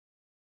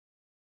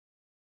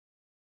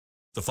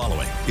The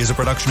following is a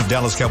production of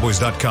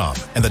DallasCowboys.com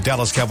and the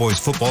Dallas Cowboys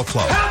Football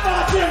Club.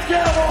 How about them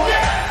Cowboys?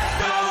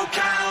 Go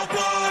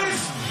Cowboys!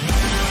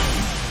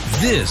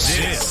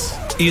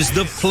 This is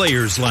the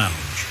Players Lounge,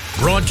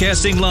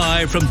 broadcasting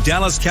live from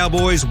Dallas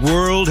Cowboys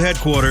World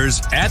Headquarters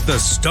at the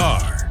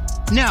Star.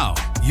 Now,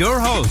 your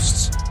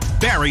hosts,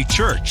 Barry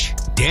Church,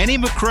 Danny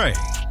McCray,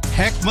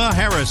 Heckma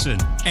Harrison,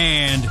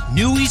 and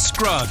Newy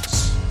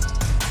Scruggs.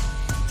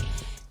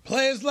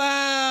 Players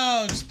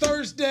Lounge,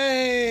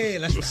 Thursday.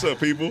 What's up,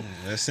 people?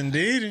 Yes,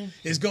 indeed.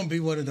 It's going to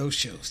be one of those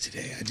shows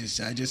today. I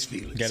just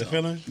feel it. Got a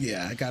feeling?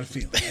 Yeah, I got a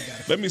feeling.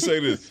 Let me say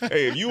this.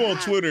 Hey, if you on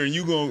Twitter and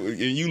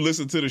you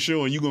listen to the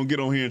show and you going to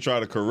get on here and try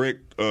to correct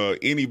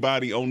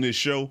anybody on this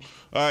show,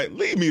 all right,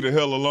 leave me the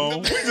hell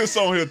alone. We just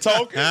on here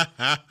talking.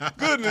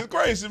 Goodness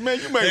gracious, man.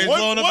 You make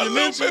one little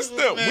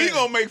misstep. We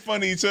going to make fun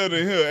of each other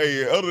in here.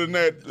 Hey, other than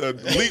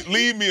that,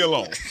 leave me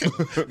alone.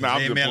 Nah,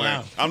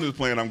 I'm just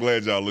playing. I'm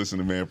glad y'all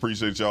listening, man.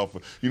 Appreciate y'all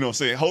for,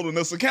 holding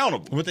us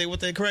accountable. What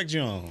they correct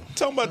you on?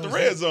 Talking about the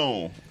red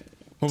zone.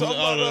 The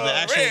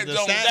red zone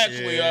was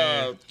actually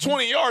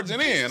 20 yards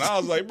and in. I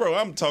was like, bro,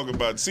 I'm talking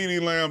about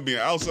CeeDee Lamb being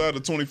outside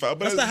of 25.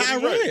 But that's the high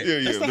red.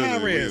 Yeah, that's the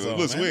high red zone.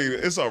 Listen,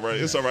 it's all right.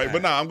 It's all right.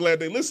 But I'm glad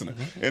they listening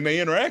and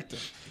they interacting.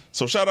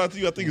 So shout out to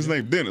you. I think his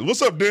name Dennis.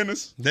 What's up,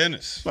 Dennis?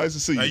 Dennis. Nice to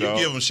see you, dog.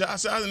 You give him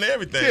shots out and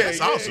everything.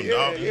 That's awesome,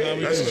 dog.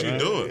 That's what you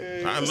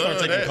doing. I love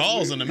taking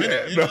calls in a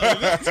minute.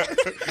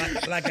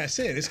 Like I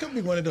said, it's going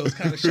to be one of those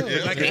kind of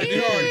shows. I can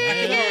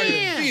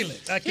already feel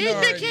it. I can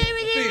already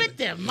feel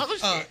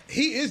it.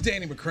 He is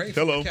Danny McCray,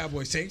 former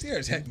Cowboy safety.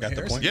 There's Heckma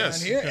Harrison down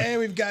here. And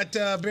we've got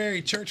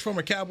Barry Church,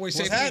 former Cowboy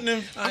safety. What's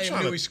happening? I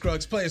am Newy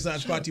Scruggs. Players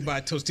Lounge brought to you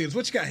by Tostitos.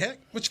 What you got, Heck?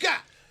 What you got?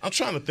 I'm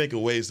trying to think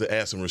of ways to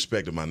add some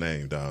respect to my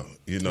name, dog.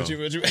 You know? What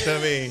you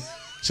I mean,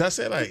 should I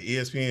say like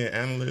ESPN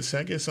analyst?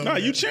 Should I get something? Nah,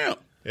 you champ.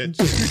 No,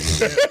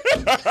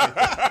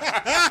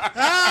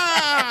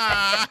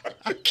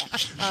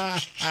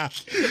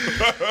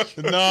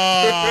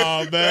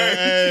 man.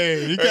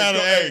 Hey, you served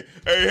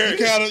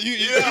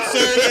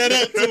that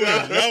up to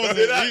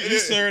him. You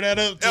served that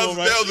up to him.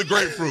 That was a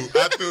grapefruit.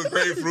 I threw a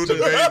grapefruit to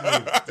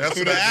baby. That's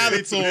through the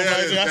alley to him.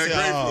 Right there.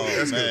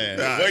 I said,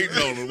 That's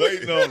man. good.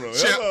 Waiting on him.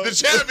 The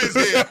champ is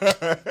here.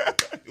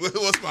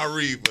 What's my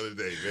read for the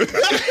day,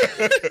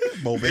 man?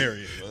 Bo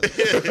Berry.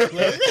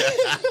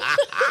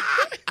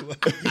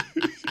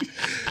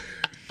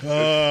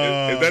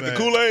 Is that the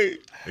Kool-Aid?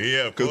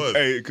 Yeah, of course.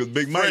 Because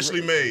Big Mike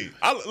freshly made.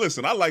 I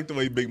like the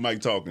way Big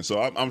Mike talking. So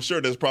I'm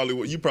sure that's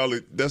probably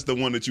that's the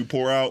one that you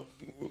pour out,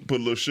 put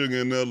a little sugar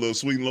in there, a little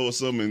sweet and low or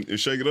something, and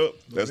shake it up.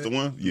 That's the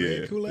one.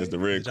 Yeah, that's the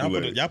red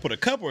Kool-Aid. Y'all put a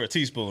cup or a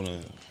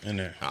teaspoon in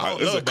there.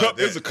 There's a cup.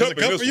 There's a cup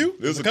for you.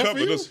 There's a cup for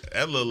you.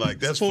 That look like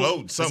that's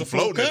floating. Something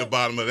floating at the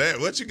bottom of that.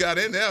 What you got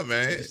in there,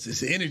 man?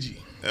 It's energy.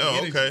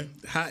 Oh, okay.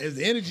 It's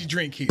the energy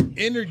drink here.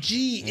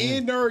 Energy.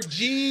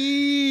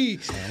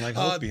 Sound like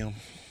opium.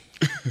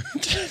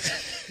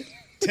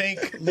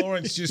 Tank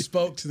Lawrence just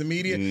spoke to the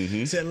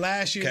media. Said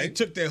last year they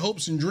took their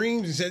hopes and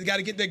dreams and said they got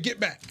to get their get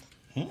back.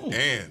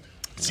 And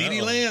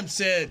CeeDee Lamb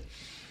said,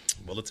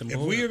 if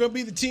we are going to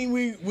be the team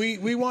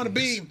we want to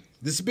be,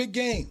 this is a big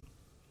game.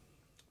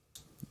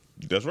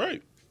 That's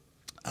right.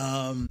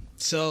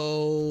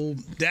 So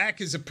Dak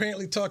is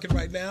apparently talking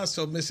right now,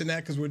 so missing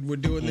that because we're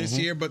doing this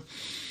here. But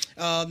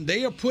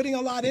they are putting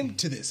a lot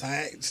into this.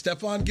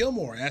 Stephon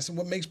Gilmore asked him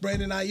what makes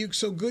Brandon Ayuk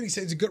so good. He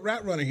said he's a good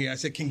route runner here. I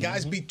said, can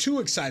guys be too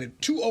excited,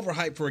 too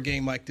overhyped for a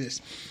game like this?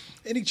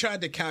 And he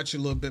tried to couch it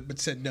a little bit, but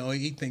said no,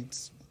 he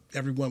thinks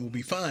everyone will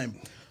be fine.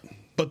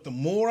 But the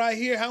more I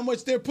hear how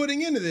much they're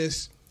putting into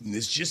this, and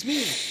it's just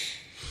me,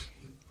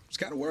 it's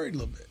kind of worried a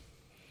little bit.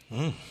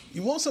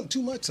 You want something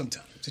too much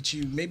sometimes, that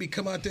you maybe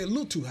come out there a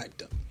little too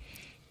hyped up.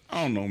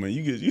 I don't know, man.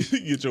 You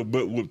get your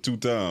butt whooped 2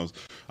 times.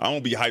 I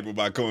don't be hype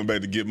about coming back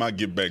to get my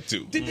get back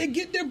too. Did they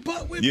get their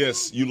butt whipped?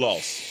 Yes, you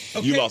lost.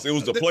 Okay. You lost. It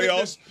was the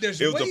playoffs.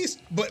 There's ways,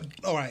 but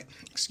all right.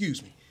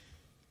 Excuse me.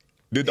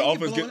 Did the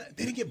offense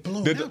They didn't get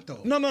blown out though.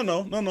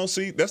 No.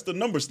 See, that's the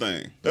numbers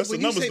thing. That's the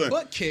numbers thing.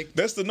 Butt kick.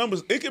 That's the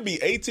numbers. It could be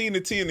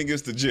 18-10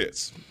 against the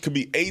Jets. Could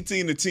be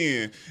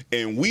 18-10,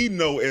 and we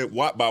know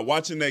by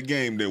watching that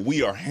game that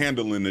we are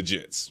handling the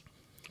Jets.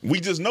 We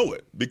just know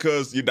it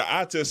because the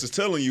eye test is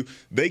telling you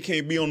they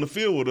can't be on the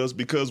field with us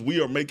because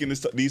we are making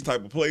these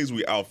type of plays.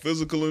 We out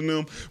physical in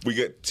them. We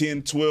get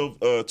 10,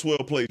 12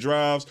 play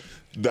drives.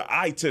 The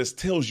eye test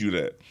tells you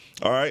that.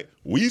 All right.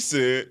 We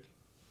said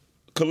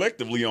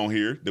collectively on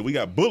here that we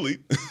got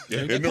bullied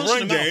in the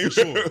run game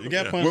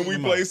when we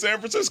played San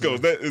Francisco.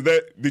 Is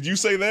that did you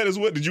say that as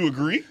well? Did you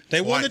agree?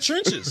 They won the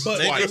trenches.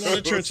 They won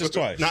the trenches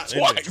twice. Not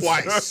twice.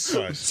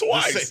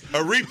 Twice.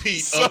 A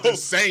repeat of the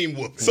same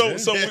whooping.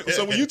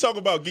 So when you talk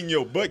about getting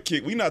your butt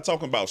kicked, we're not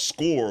talking about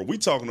score. We're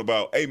talking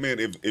about, hey, man,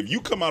 if you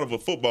come out of a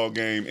football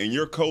game and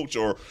your coach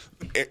or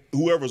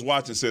whoever's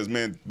watching says,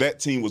 man,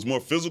 that team was more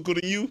physical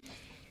than you,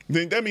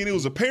 then that means it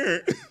was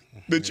apparent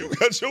that you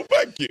got your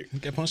butt kicked.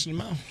 Get punched in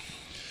the mouth.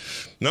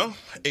 No,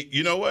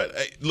 you know what?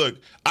 Look,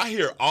 I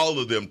hear all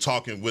of them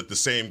talking with the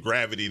same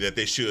gravity that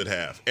they should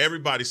have.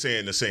 Everybody's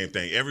saying the same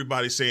thing.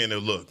 Everybody's saying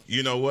that, look,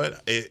 you know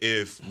what?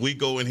 If we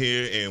go in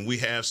here and we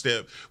half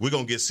step, we're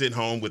going to get sent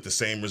home with the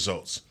same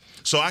results.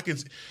 So I can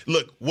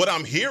look, what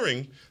I'm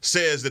hearing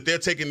says that they're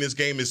taking this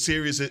game as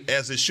serious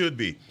as it should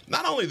be.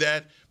 Not only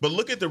that, but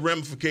look at the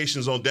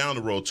ramifications on down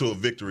the road to a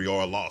victory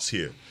or a loss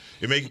here.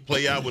 It may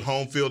play out with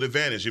home field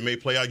advantage. It may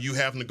play out you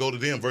having to go to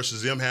them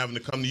versus them having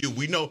to come to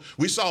you.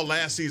 We saw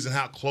last season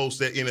how close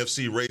that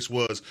NFC race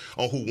was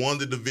on who won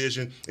the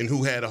division and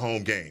who had a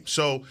home game.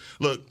 So,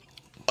 look,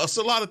 it's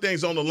a lot of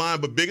things on the line,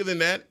 but bigger than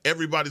that,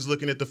 everybody's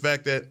looking at the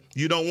fact that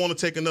you don't want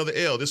to take another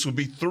L. This would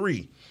be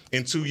 3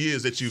 in 2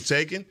 years that you've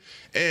taken.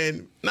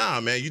 And,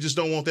 man, you just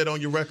don't want that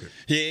on your record.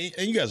 Yeah,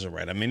 and you guys are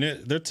right. I mean,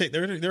 they're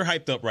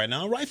hyped up right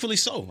now, rightfully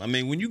so. I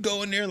mean, when you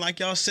go in there, like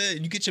y'all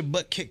said, you get your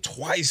butt kicked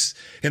twice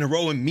in a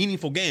row in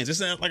meaningful games.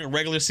 It's not like a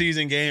regular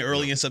season game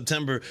early in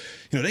September.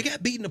 They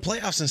got beat in the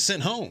playoffs and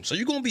sent home. So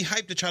you're going to be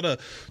hyped to try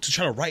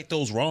to right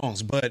those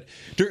wrongs. But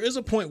there is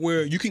a point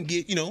where you can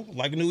get,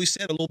 like Newey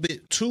said, a little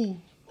bit too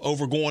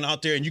over going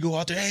out there, and you go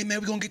out there, hey man,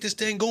 we're gonna get this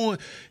thing going,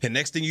 and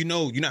next thing you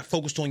know, you're not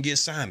focused on your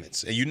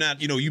assignments, and you're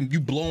not, you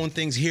blowing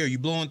things here, you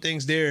blowing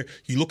things there,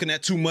 you're looking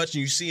at too much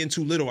and you seeing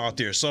too little out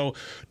there. So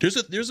there's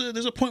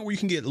a point where you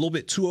can get a little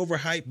bit too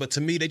overhyped, but to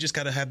me, they just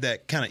got to have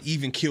that kind of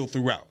even keel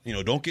throughout.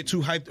 Don't get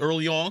too hyped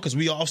early on, because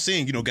we all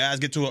seen, guys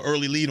get to an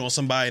early lead on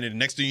somebody, and then the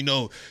next thing you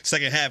know,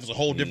 second half is a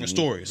whole different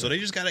story. So they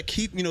just got to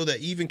keep that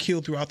even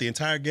keel throughout the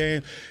entire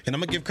game. And I'm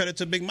gonna give credit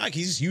to Big Mike.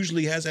 He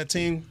usually has that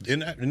team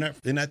in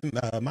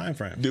that mind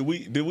frame. Did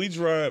we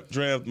draft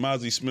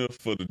Mozzie Smith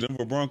for the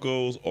Denver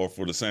Broncos or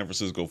for the San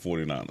Francisco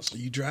 49ers?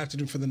 You drafted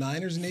him for the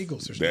Niners and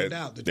Eagles. There's no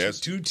doubt.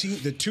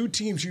 The two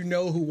teams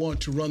who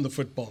want to run the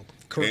football.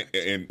 Correct.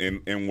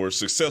 And were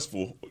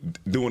successful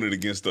doing it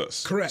against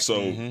us. Correct.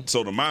 So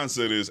so the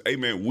mindset is, hey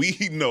man, we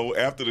know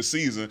after the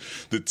season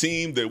the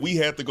team that we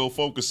had to go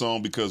focus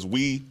on because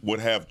we would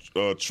have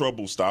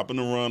trouble stopping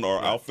the run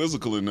or out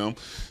physicaling them.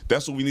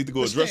 That's what we need to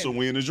go address when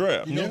we in the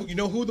draft. You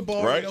know who the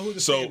ball, right? You know who the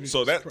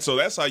so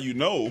that's how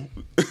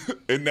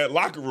in that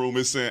locker room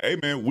is saying, hey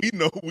man, we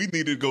know we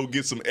need to go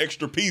get some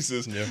extra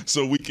pieces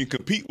so we can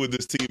compete with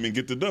this team and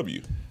get the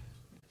W.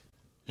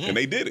 And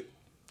they did it.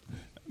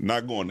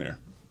 Not going there.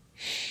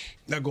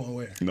 Not going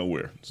where?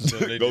 Nowhere. So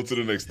go to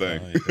the next thing.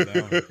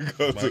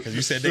 Because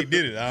you said they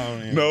did it. I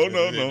don't even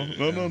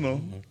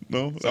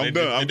No. So I'm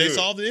done. Did they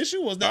solve the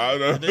issue? Was that?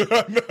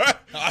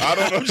 I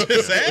don't know. I'm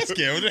just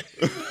asking.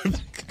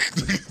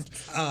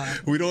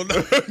 We don't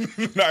know.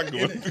 Not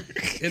going.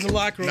 In the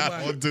locker room. Not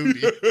on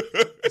duty.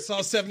 I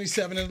saw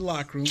 77 in the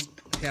locker room.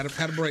 Had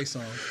a brace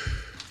on.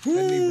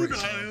 Knee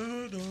brace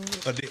on.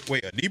 A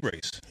knee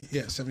brace?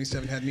 Yeah,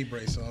 77 had a knee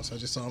brace on, so I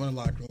just saw him in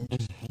the locker room.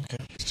 Okay.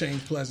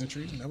 Exchanged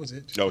pleasantries, and that was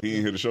it. Oh, he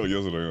ain't here to show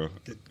yesterday,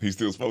 huh? He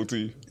still spoke to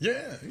you?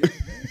 Yeah.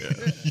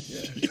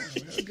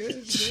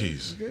 Good.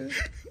 Jeez. Good.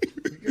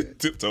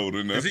 Tiptoed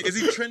in there. Is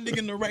he trending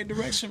in the right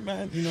direction,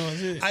 man?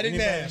 I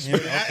didn't ask. Yeah,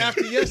 okay.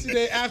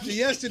 After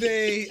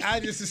yesterday, I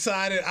just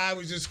decided I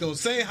was just going to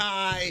say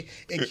hi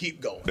and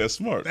keep going. That's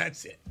smart.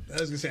 That's it. I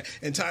was going to say.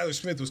 And Tyler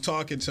Smith was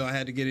talking, so I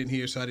had to get in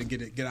here, so I didn't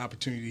get an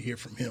opportunity to hear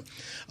from him.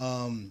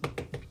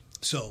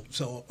 So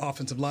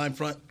offensive line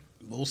front,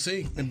 we'll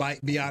see. And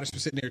Biotis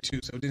was sitting there too,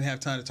 so didn't have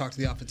time to talk to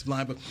the offensive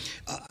line. But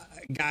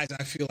guys,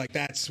 I feel like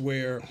that's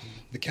where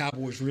the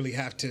Cowboys really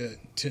have to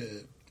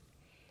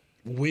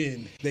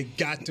win. They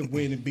got to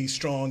win and be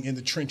strong in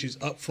the trenches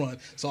up front.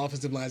 So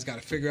offensive line's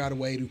got to figure out a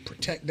way to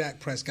protect Dak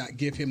Prescott,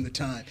 give him the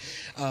time,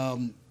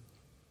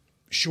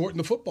 shorten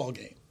the football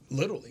game.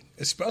 Literally,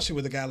 especially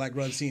with a guy like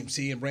Run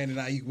CMC and Brandon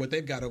Ayuk, what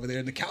they've got over there.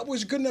 And the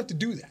Cowboys are good enough to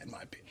do that, in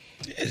my opinion.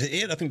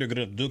 And I think they're good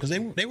enough to do it because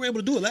they were able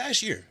to do it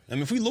last year. I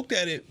mean, if we looked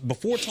at it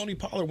before Tony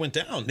Pollard went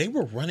down, they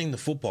were running the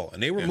football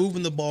and they were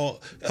moving the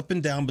ball up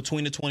and down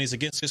between the 20s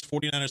against this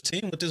 49ers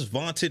team with this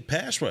vaunted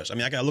pass rush. I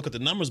mean, I got to look at the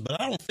numbers, but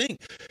I don't think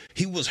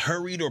he was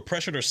hurried or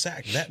pressured or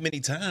sacked that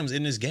many times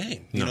in this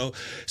game. You know,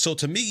 so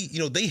to me,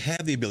 they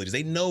have the abilities.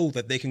 They know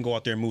that they can go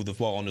out there and move the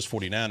ball on this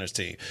 49ers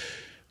team.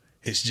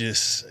 It's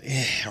just,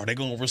 are they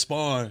going to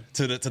respond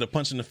to the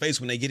punch in the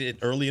face when they get it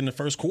early in the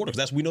first quarter?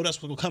 Because we know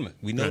that's what's coming.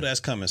 We know that's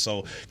coming.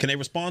 So can they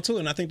respond to it?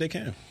 And I think they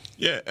can.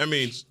 Yeah, I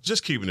mean,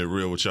 just keeping it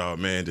real with y'all,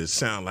 man, to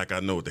sound like I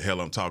know what the hell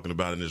I'm talking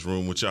about in this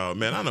room with y'all.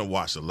 Man, I done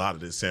watched a lot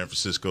of this San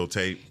Francisco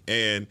tape,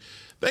 and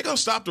they're going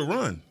to stop the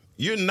run.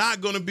 You're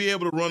not going to be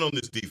able to run on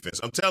this defense.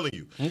 I'm telling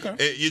you.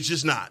 Okay. You're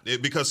just not.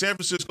 Because San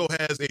Francisco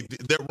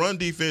their run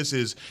defense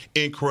is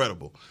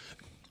incredible.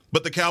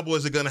 But the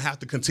Cowboys are going to have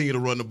to continue to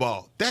run the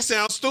ball. That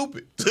sounds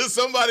stupid. To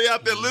somebody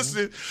out there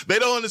listening, they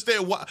don't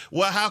understand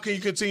how can you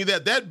continue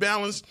that? That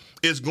balance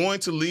is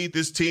going to lead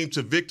this team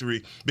to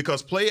victory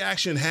because play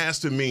action has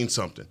to mean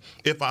something.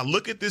 If I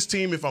look at this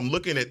team, if I'm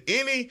looking at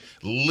any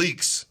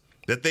leaks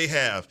that they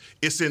have,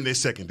 it's in their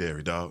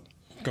secondary, dog.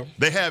 Okay.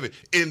 They have it.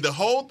 And the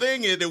whole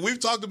thing is that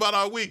we've talked about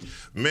all week,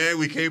 man,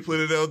 we can't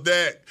put it on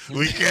Dak.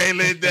 We can't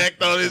let Dak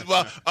throw this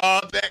ball.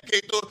 Dak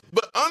can't do it.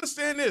 But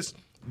understand this.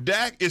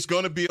 Dak is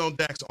going to be on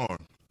Dak's arm.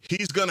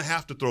 he's going to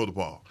have to throw the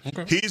ball.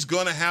 Okay. He's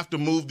going to have to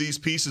move these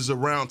pieces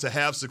around to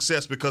have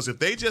success, because if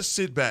they just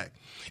sit back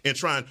and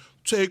try and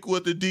take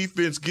what the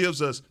defense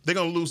gives us, they're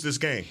going to lose this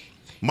game.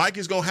 Mike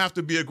is going to have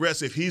to be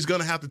aggressive. He's going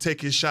to have to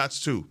take his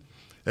shots too.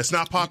 That's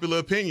not popular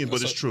opinion,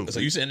 but it's true. So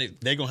you saying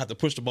they're going to have to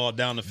push the ball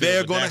down the field?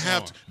 They're going to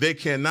have to. They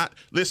cannot.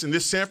 Listen,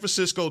 this San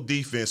Francisco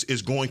defense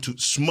is going to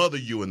smother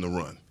you in the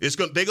run.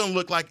 They're going to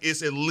look like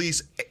it's at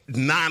least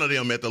 9 of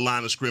them at the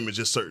line of scrimmage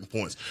at certain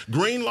points.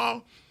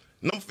 Greenlaw,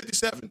 number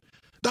 57.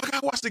 Dog,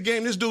 I watched the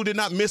game. This dude did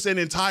not miss an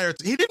entire.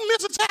 He didn't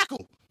miss a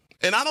tackle.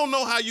 And I don't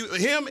know how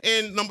him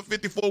and number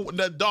 54,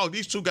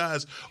 these two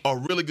guys are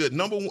really good.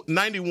 Number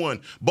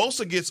 91,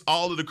 Bosa gets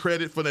all of the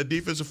credit for that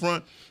defensive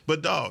front.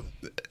 But, dog,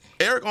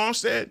 Eric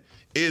Armstead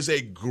is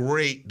a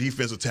great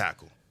defensive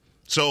tackle.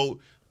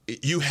 So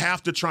you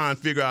have to try and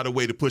figure out a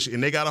way to push it.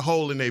 And they got a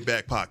hole in their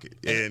back pocket,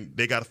 and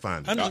they got to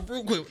find it.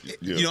 Real quick,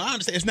 I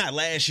understand it's not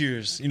last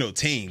year's,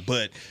 team,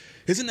 but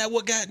isn't that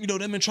what got,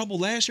 them in trouble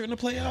last year in the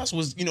playoffs?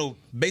 Was,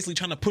 basically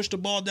trying to push the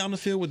ball down the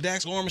field with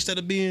Dax's arm instead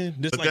of being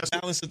just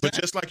balanced attack?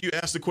 But just like you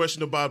asked the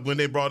question about when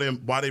they brought in,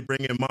 why they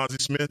bring in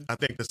Mozzie Smith, I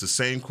think that's the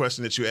same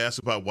question that you asked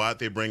about why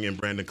they bring in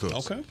Brandon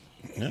Cooks. Okay.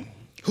 Yeah.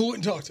 Who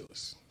wouldn't talk to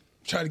us?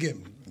 Try to get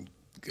him.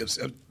 Because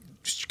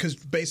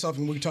based off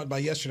of what we talked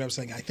about yesterday, I was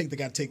saying I think they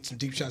got to take some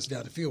deep shots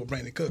down the field with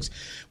Brandon Cooks.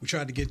 We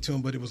tried to get to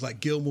him, but it was like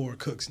Gilmore or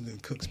Cooks, and then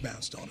Cooks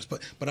bounced on us.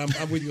 But I'm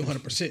with you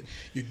 100%.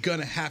 You're going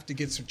to have to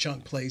get some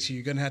chunk plays here.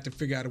 You're going to have to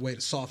figure out a way to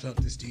soften up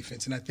this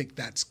defense, and I think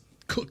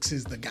Cooks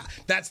is the guy.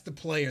 That's the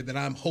player that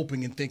I'm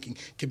hoping and thinking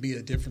can be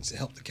a difference to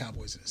help the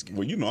Cowboys in this game.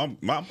 Well,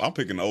 I'm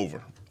picking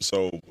over.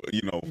 So,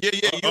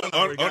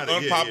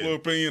 unpopular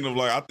opinion of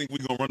I think we're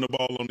gonna run the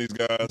ball on these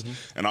guys,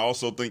 and I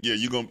also think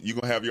you're gonna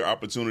have your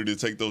opportunity to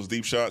take those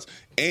deep shots,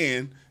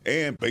 and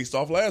based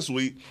off last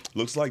week,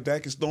 looks like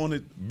Dak is throwing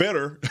it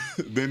better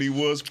than he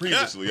was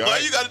previously. Why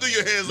you got to do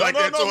your hands that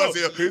towards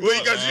him?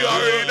 Well, because you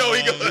already know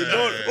he goes.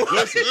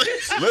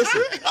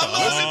 Listen.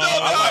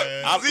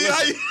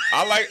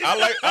 I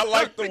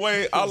like the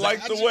way.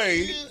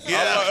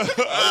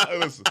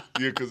 Listen,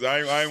 because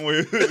I ain't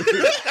with.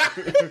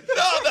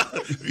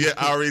 Yeah,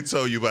 I already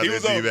told you about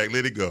that D-back.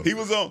 Let it go. He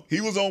was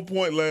on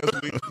point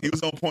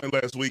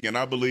last week. And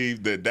I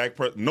believe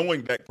that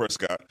knowing Dak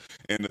Prescott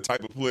and the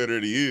type of player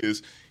that he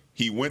is,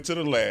 he went to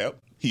the lab.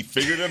 He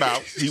figured it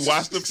out. He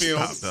watched the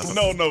film.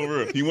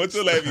 Real. He went to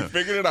the lab. He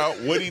figured it out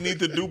what he needed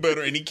to do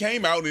better, and he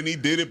came out and he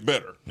did it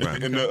better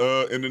in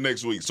the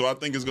next week. So I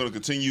think it's going to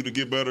continue to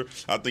get better.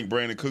 I think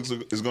Brandon Cooks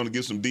is going to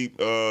get some deep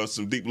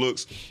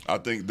looks. I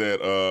think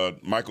that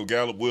Michael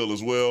Gallup will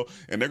as well,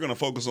 and they're going to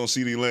focus on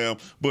CeeDee Lamb.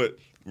 But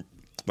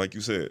like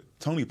you said,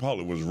 Tony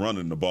Pollard was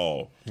running the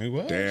ball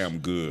damn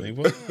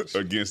good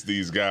against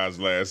these guys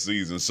last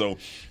season. So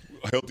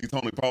healthy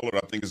Tony Pollard,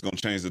 I think, is going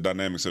to change the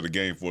dynamics of the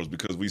game for us,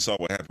 because we saw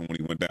what happened when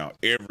he went down.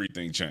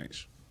 Everything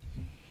changed.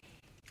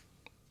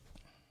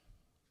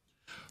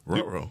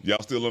 Y'all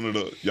still on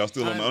the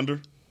under?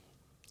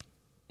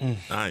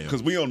 I am.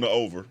 Because we on the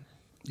over.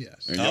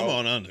 Yes. I'm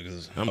on under.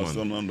 I'm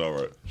still on the under, all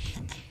right.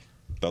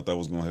 Thought that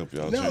was going to help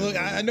y'all. No, look,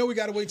 I know we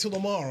got to wait till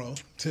tomorrow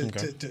to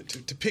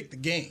pick the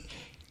game.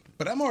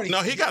 But I'm already.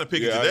 No, he got to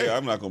pick it today.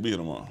 I'm not going to be here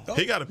tomorrow.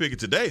 He got to pick it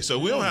today, so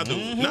we don't have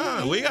to.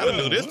 Nah, we got to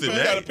do this today.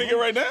 You got to pick it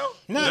right now?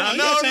 No.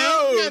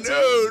 Let's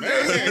go.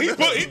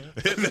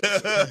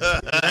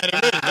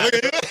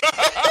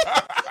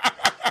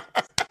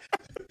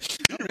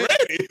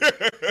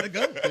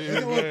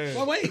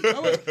 Wait.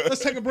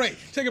 Let's take a break.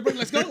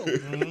 Let's go.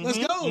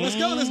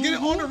 Let's get it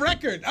on the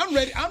record. I'm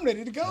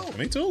ready to go.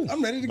 Me too.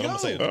 I'm ready to go.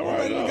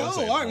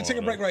 All right, we take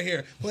a break right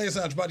here. Players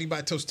Lounge brought to you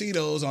by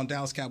Tostitos on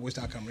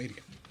DallasCowboys.com radio.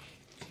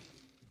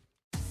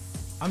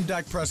 I'm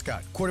Dak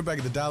Prescott, quarterback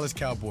of the Dallas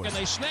Cowboys. And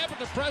they snap it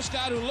to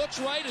Prescott, who looks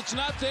right. It's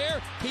not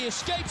there. He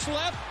escapes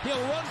left. He'll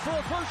run for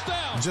a first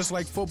down. Just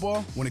like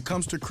football, when it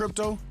comes to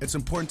crypto, it's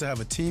important to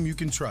have a team you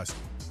can trust.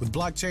 With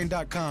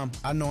Blockchain.com,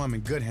 I know I'm in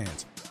good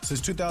hands.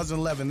 Since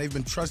 2011, they've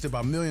been trusted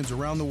by millions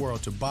around the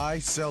world to buy,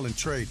 sell, and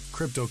trade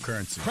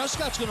cryptocurrency.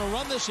 Prescott's going to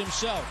run this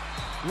himself.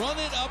 Run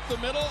it up the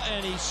middle,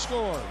 and he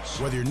scores.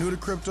 Whether you're new to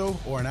crypto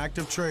or an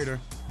active trader,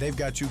 they've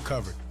got you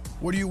covered.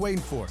 What are you waiting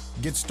for?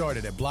 Get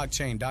started at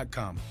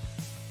Blockchain.com.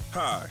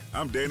 Hi,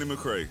 I'm Danny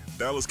McCray,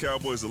 Dallas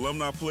Cowboys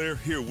alumni player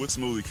here with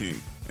Smoothie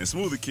King. And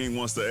Smoothie King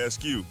wants to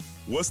ask you,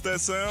 what's that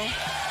sound?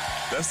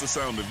 That's the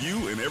sound of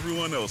you and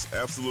everyone else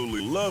absolutely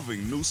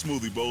loving new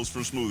smoothie bowls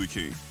from Smoothie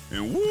King.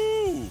 And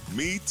woo,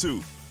 me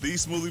too.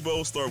 These smoothie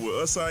bowls start with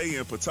acai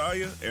and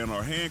pitaya and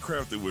are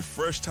handcrafted with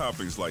fresh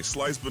toppings like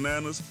sliced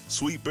bananas,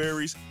 sweet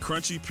berries,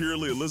 crunchy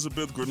Purely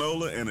Elizabeth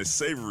granola, and a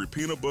savory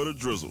peanut butter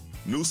drizzle.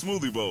 New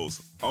smoothie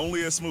bowls,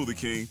 only at Smoothie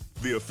King,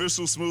 the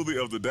official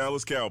smoothie of the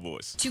Dallas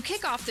Cowboys. To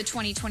kick off the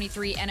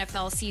 2023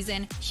 NFL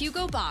season,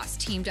 Hugo Boss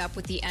teamed up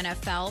with the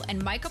NFL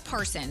and Micah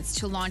Parsons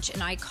to launch an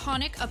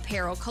iconic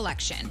apparel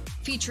collection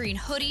featuring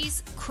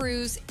hoodies,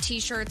 crews,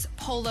 t-shirts,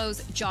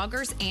 polos,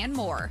 joggers, and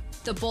more.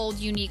 The bold,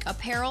 unique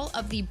apparel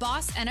of the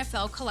Boss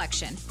NFL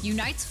collection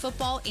unites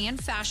football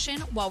and fashion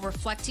while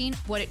reflecting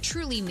what it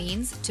truly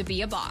means to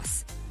be a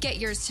boss. Get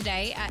yours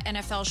today at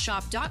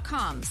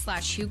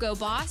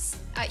nflshop.com/HugoBoss,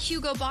 at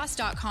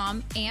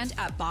HugoBoss.com, and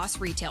at Boss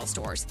Retail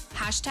Stores.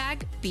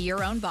 # Be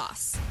Your Own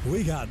Boss.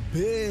 We got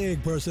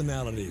big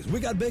personalities. We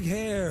got big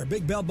hair,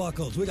 big belt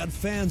buckles. We got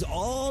fans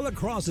all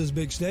across this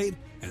big state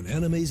and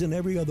enemies in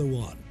every other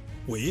one.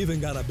 We even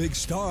got a big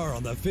star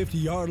on the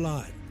 50-yard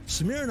line.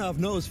 Smirnoff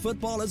knows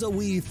football is a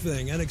we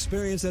thing, an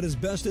experience that is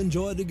best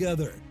enjoyed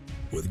together.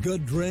 With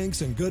good drinks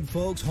and good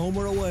folks home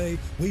or away,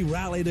 we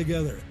rally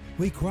together.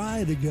 We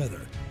cry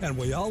together. And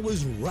we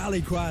always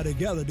rally cry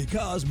together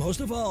because,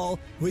 most of all,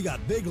 we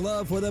got big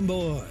love for them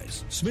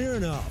boys.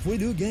 Smirnoff, we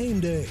do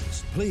game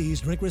days. Please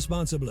drink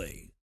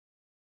responsibly.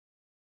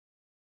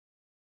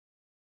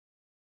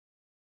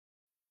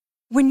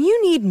 When you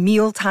need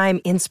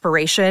mealtime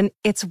inspiration,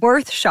 it's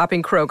worth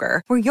shopping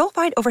Kroger, where you'll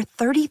find over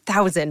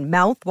 30,000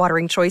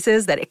 mouth-watering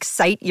choices that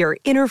excite your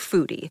inner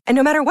foodie. And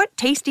no matter what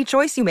tasty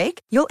choice you make,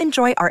 you'll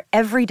enjoy our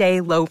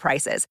everyday low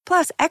prices,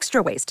 plus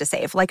extra ways to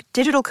save, like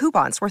digital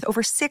coupons worth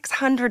over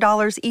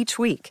 $600 each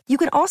week. You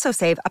can also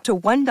save up to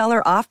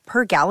 $1 off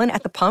per gallon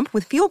at the pump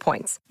with fuel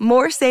points.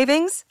 More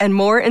savings and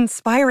more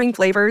inspiring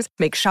flavors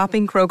make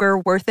shopping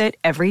Kroger worth it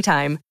every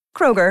time.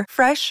 Kroger,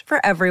 fresh for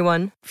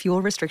everyone.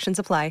 Fuel restrictions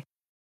apply.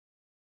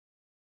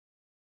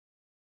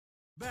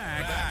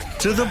 Back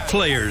to the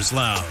Players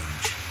Lounge.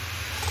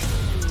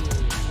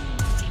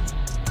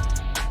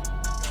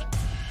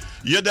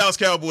 Your Dallas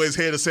Cowboys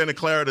head to Santa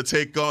Clara to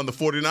take on the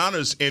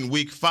 49ers in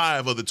Week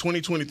 5 of the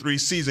 2023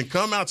 season.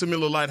 Come out to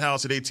Miller Lite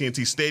House at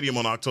AT&T Stadium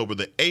on October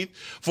the 8th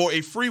for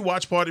a free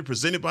watch party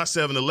presented by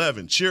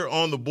 7-Eleven. Cheer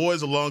on the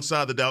boys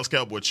alongside the Dallas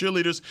Cowboy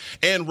cheerleaders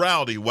and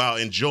rowdy while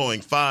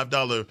enjoying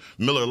 $5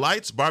 Miller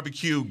Lights,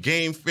 barbecue,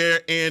 game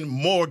fare, and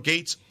more.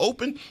 Gates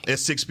open at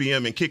 6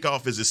 p.m. and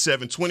kickoff is at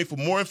 7:20. For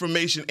more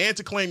information and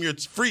to claim your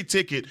free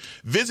ticket,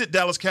 visit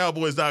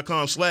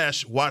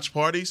DallasCowboys.com/watch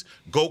parties.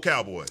 Go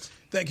Cowboys.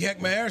 Thank you,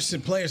 Heckma Harrison.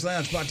 Players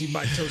Lounge brought to you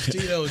by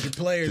Tostitos. Your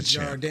players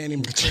are Danny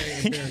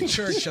McCray and Barry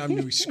Church. I'm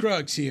Louis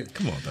Scruggs here.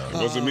 Come on, dog. It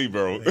wasn't me,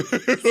 bro.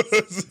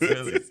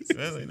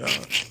 Really, no,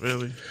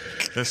 really.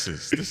 This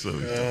is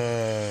Louis.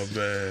 Oh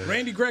man.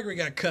 Randy Gregory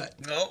got cut.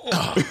 No,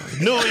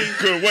 he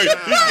couldn't wait.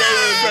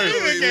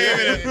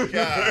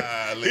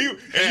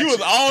 He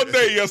was all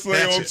day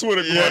yesterday on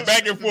Twitter going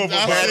back and forth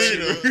about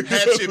it.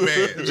 Hatchet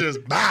man. Just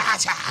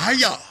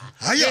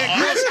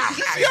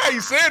See how he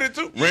said it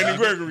too. Randy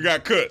Gregory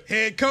got cut.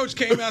 Head coach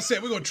came out and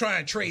said, we're going to try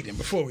and trade him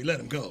before we let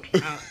him go.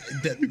 It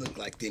doesn't look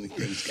like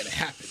anything's going to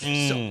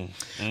happen.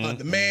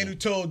 The man who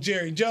told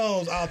Jerry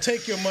Jones, I'll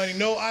take your money.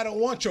 No, I don't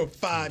want your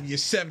 5-year,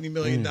 $70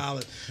 million.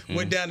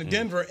 Went down to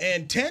Denver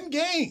and 10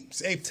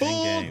 games. A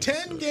full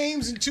 10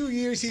 games in 2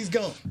 years, he's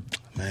gone.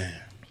 Man.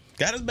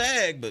 Got his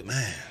bag, but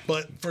man.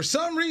 But for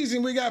some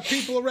reason, we got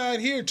people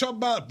around here talking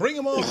about bring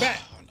him on back.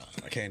 No,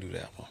 I can't do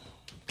that one.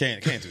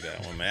 Can't do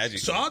that one, man.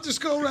 So I'll just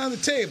go around the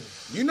table.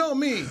 You know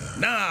me.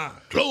 Nah,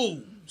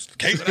 closed.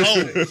 Case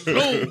closed.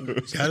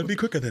 Gotta be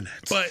quicker than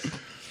that. But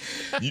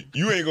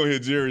you ain't gonna hear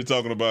Jerry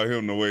talking about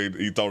him the way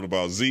he talked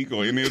about Zeke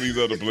or any of these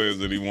other players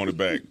that he wanted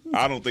back.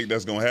 I don't think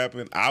that's gonna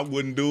happen. I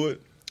wouldn't do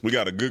it. We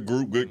got a good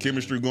group, good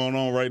chemistry going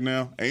on right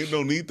now. Ain't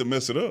no need to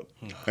mess it up.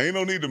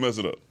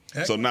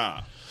 Heck. So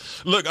nah.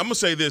 Look, I'm going to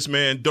say this,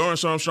 man.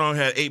 Dorrance Armstrong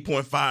had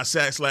 8.5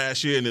 sacks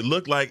last year, and it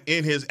looked like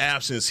in his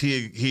absence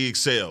he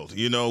excelled.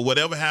 You know,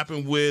 whatever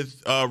happened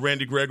with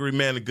Randy Gregory,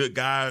 man, a good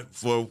guy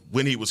for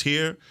when he was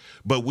here.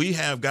 But we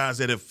have guys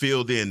that have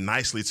filled in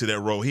nicely to that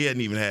role. He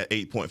hadn't even had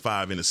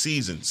 8.5 in a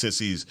season since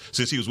he was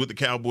with the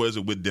Cowboys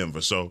or with Denver.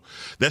 So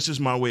that's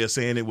just my way of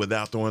saying it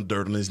without throwing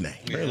dirt on his name.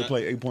 He barely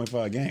played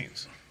 8.5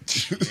 games.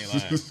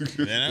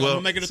 Well,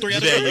 I'm making it 3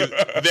 out of 3.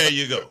 There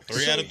you go.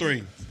 3 out of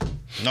 3.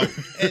 No.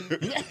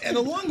 And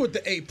along with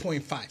the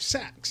 8.5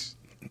 sacks,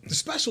 the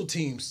special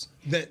teams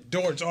that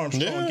Dorrance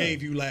Armstrong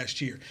gave you last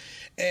year.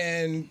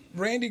 And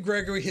Randy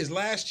Gregory, his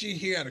last year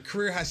here, had a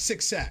career-high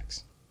 6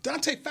 sacks.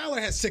 Dante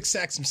Fowler had 6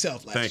 sacks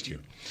himself last year.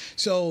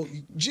 So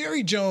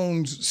Jerry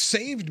Jones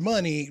saved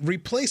money,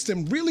 replaced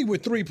them really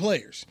with 3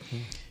 players.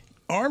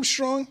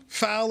 Armstrong,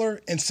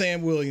 Fowler, and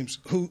Sam Williams,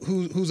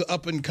 who's an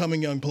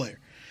up-and-coming young player.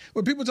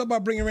 When people talk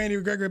about bringing Randy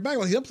Gregory back,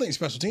 well, he's not playing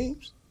special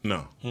teams.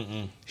 No.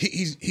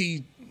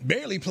 He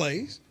barely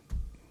plays.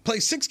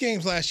 Played 6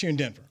 games last year in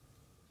Denver.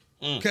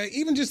 Okay,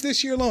 even just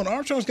this year alone,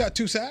 Armstrong's got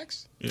 2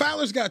 sacks.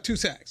 Fowler's got 2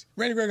 sacks.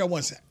 Randy Gregory got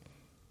 1 sack.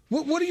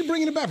 What are you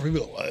bringing it back for?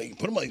 People go, well, you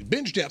put him on his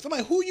bench depth. I'm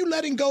like, who are you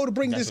letting go to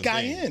bring this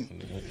guy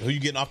in? Who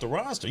you getting off the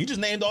roster? You just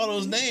named all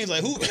those names.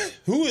 Like,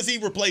 who is he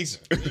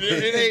replacing?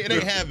 It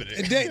ain't happening.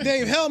 And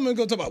Dave Hellman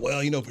go talk about,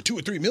 well, for $2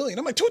 or $3 million.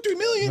 I'm like, $2 or $3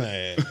 million?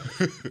 Man.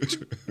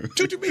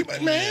 $2 or $3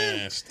 million,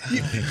 man.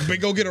 We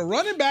go get a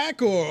running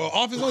back or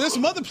offensive. There's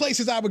some other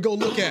places I would go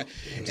look at.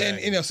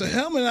 Exactly. And so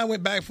Hellman and I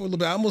went back for a little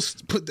bit.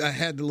 I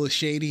had the little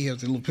shady, a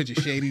little picture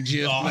of Shady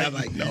Jim. I was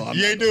like, no,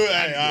 you ain't doing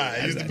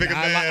it.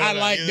 I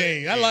like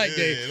Dave. I like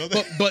Dave.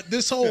 But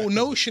this whole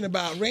notion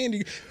about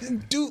Randy,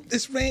 dude,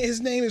 his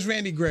name is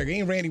Randy Gregory.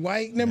 Ain't Randy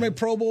White. Never made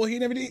Pro Bowl. He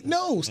never did.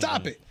 No,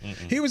 stop it.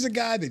 He was a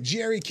guy that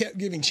Jerry kept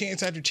giving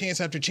chance after chance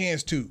after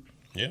chance to.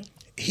 Yeah.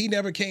 he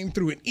never came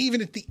through. And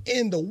even at the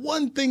end, the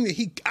one thing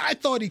that I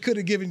thought he could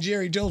have given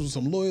Jerry Jones was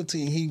some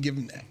loyalty, and he didn't give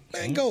him that.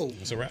 Man, go.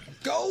 It's a wrap.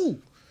 Go.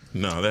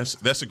 No,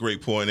 that's a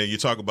great point. And you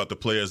talk about the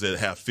players that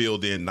have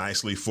filled in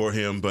nicely for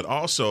him, but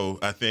also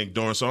I think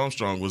Dorrance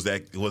Armstrong was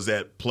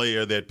that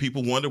player that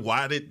people wondered,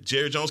 why did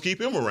Jerry Jones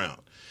keep him around?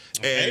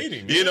 And paid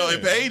him,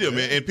 and paid him.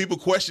 And people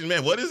question,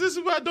 man, what is this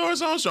about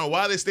Dorrance Armstrong?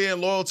 Why are they staying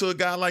loyal to a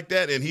guy like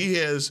that? And he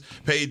has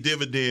paid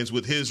dividends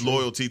with his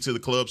loyalty to the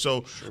club.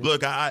 So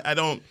look, I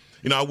don't.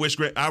 I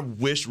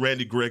wish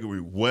Randy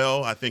Gregory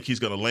well. I think he's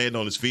going to land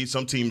on his feet.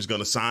 Some team's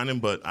going to sign him,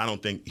 but I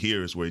don't think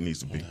here is where he needs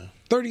to be.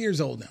 30 years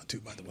old now,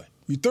 too, by the way.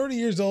 You're 30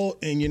 years old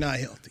and you're not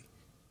healthy.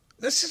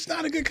 That's just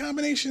not a good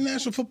combination in the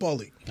National Football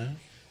League.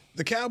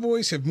 The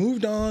Cowboys have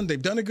moved on.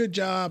 They've done a good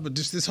job. But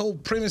just this whole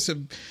premise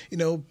of,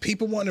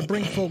 people wanting to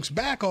bring folks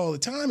back all the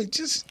time, it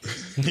just...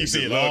 You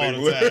see it all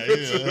the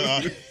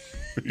time.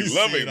 You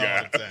love it,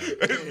 guy.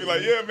 It'd be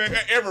like, yeah, man,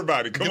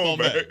 everybody, come on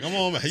back. Come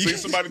on back. See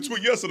somebody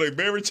tweet yesterday,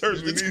 Barry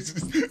Church, we need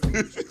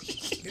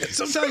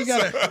Sometimes you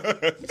got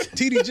to...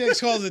 TD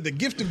Jakes calls it the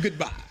gift of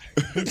goodbye.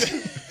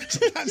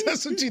 Sometimes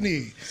that's what you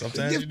need.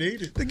 Sometimes you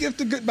need it. The gift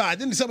of goodbye.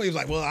 Then somebody was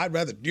like, well, I'd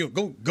rather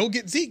go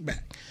get Zeke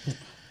back.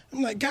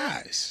 I'm like,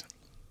 guys...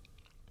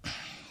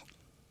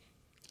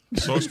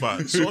 Sore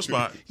spot.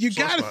 You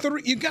got a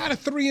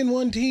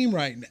 3-1 team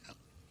right now.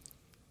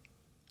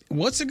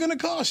 What's it going to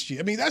cost you?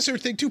 I mean, that's the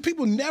thing too.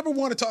 People never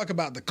want to talk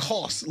about the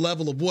cost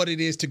level of what it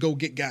is to go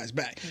get guys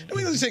back. I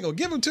mean, they're just ain't gonna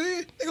give them to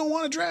you. They're gonna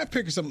want a draft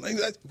pick or something.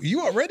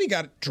 You already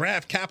got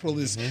draft capital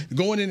is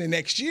going into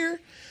next year.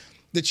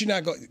 That you're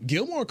not going.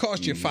 Gilmore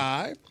cost you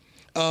 $5.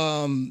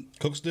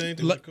 Cooks did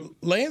anything?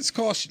 Lance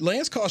cost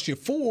you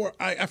 $4.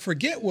 I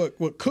forget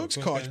what Cooks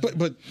cost,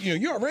 but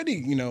you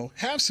already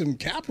have some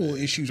capital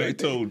issues. They right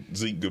there. told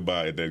Zeke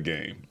goodbye at that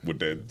game with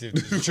that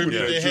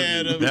tribute they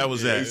had. That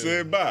was that. They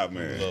said bye,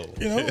 man.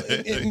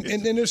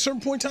 And then there's a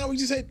certain point in time we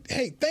just said,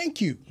 hey, thank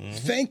you.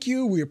 Thank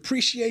you. We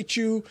appreciate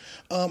you.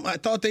 I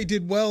thought they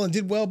did well and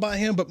did well by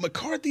him, but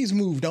McCarthy's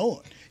moved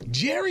on.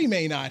 Jerry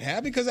may not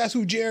have, because that's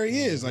who Jerry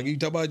is. Like, you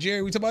talk about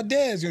Jerry, we talk about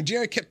Dez.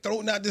 Jerry kept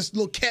throwing out this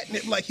little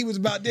catnip like he was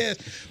about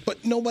Dez,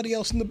 but nobody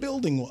else in the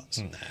building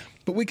was.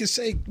 But we could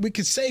say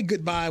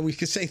goodbye. We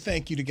could say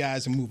thank you to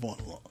guys and move on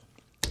along.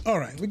 All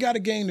right, we got a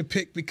game to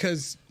pick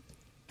because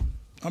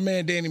our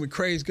man Danny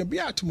McCray is going to be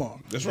out tomorrow.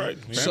 That's right.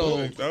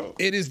 So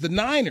it is the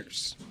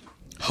Niners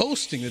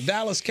hosting the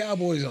Dallas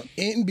Cowboys on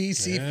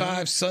NBC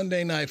 5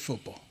 Sunday Night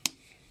Football.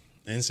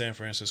 In San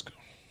Francisco.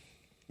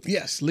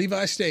 Yes,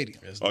 Levi Stadium.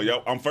 Oh,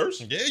 yo, I'm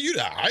first? Yeah,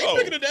 I ain't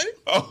picking today.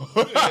 Oh.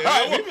 We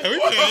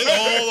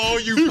all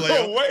on you,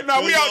 player. Wait,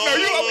 no, we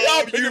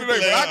all picking today,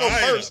 but I go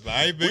first.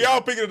 We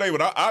all picking today,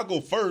 but I'll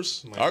go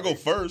first. I'll go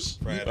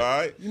first. All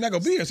right. You're not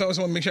going to be here, so I just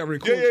want to make sure I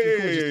record.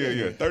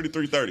 Yeah.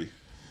 33-30.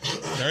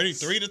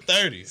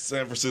 33-30.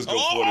 San Francisco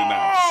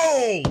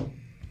 49ers.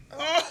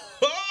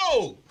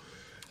 Oh!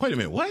 Wait a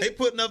minute, what? They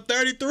putting up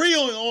 33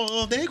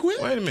 on Dan Quinn?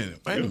 Wait a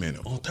minute.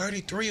 On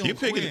 33 on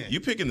Quinn. You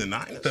picking the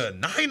Niners? The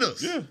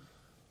Niners? Yeah.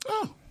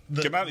 Oh.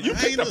 You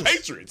picked the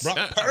Patriots.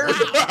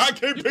 I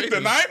can't pick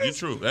the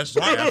Niners. You're true. That's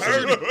right. I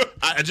heard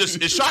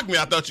it. It shocked me.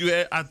 I thought you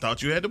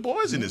had the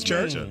boys in this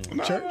church. Church.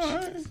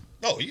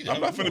 Oh,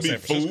 I'm not finna be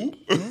fooled.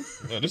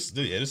 This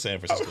San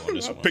Francisco on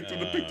this one. I picked them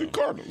to pick the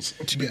Cardinals.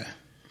 Yeah.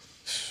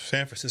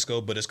 San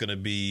Francisco, but it's going to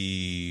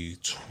be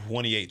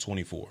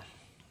 28-24.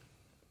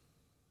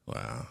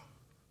 Wow.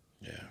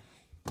 Yeah.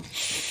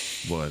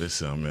 Boy, this is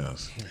something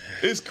else.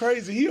 It's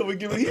crazy. He picked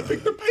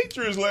the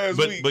Patriots last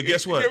week. But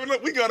guess what?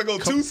 We got to go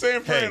to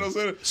San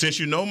Fran. Since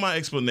you know my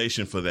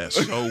explanation for that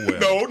so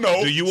well.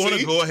 No. Do you want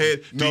to go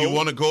ahead? Do you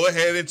want to go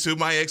ahead into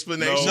my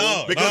explanation?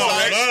 No. Because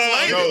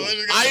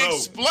I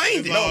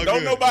explained it. No,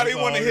 don't nobody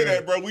want to hear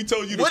that, bro. We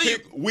told you to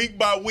pick week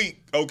by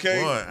week,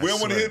 okay? Boy, we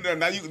don't want to hear that.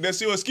 Now that's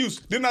your excuse.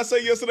 Didn't I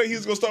say yesterday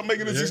he's going to start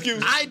making this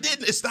excuse? I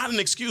didn't. It's not an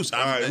excuse.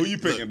 All right, who you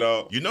picking,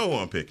 dog? You know who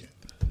I'm picking.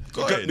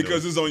 Go ahead,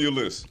 because it's on your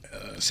list.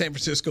 San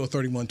Francisco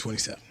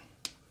 31-27.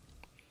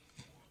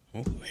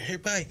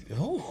 Everybody.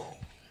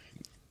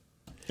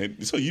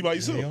 So you by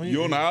yourself.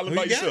 You on the island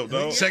by yourself,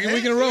 dog. Second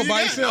week in a row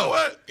by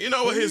yourself. You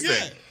know what? Here's the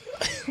thing.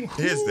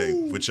 Here's the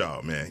thing with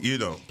y'all, man.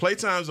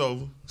 Playtime's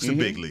over. It's the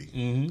big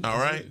league. All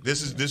right,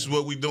 this is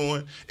what we're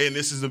doing, and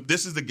this is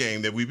the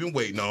game that we've been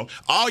waiting on.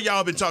 All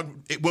y'all been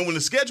talking when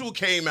the schedule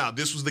came out.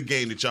 This was the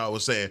game that y'all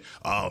was saying,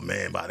 "Oh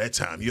man, by that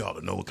time you ought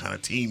to know what kind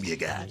of team you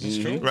got." That's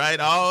true, right?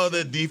 All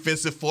the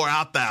defensive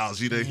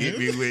 4-out-thoughs you done hit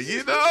me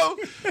with.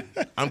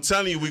 I'm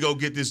telling you, we gonna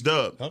get this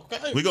dub.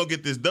 Okay, we gonna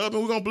get this dub,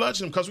 and we're gonna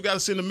bludgeon them because we got to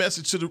send a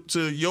message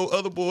to your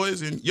other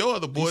boys and your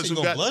other boys who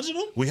got. Bludgeon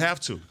them? We have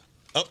to.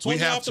 We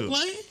have to.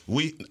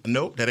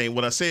 Nope, that ain't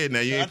what I said. Now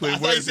you ain't putting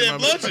words in my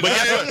mouth.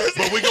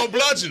 But we gonna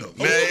bludgeon them.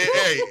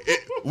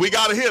 We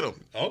gotta hit them.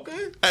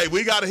 Okay. Hey,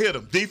 we gotta hit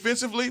them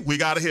defensively. We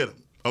gotta hit them.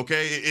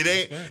 Okay,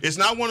 It's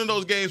not one of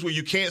those games where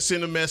you can't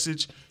send a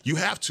message. You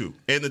have to.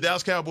 And the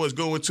Dallas Cowboys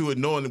go into it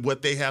knowing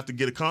what they have to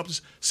get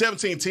accomplished.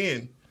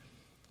 17-10.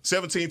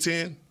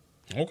 17-10.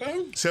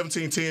 Okay.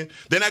 17-10.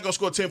 They're not gonna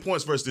score 10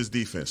 points versus this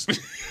defense.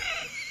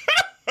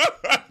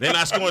 They're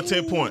not scoring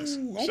 10 points.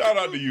 Shout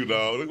out to you,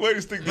 dog. Way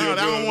to stick to No, I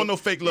don't want no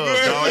fake love,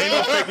 dog. Ain't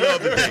no fake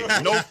love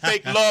today. No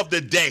fake love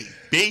today,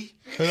 B.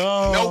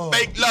 No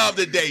fake love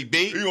today,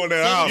 B. You on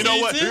that house. You know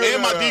what?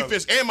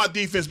 And my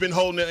defense been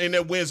holding in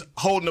their wins,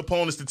 holding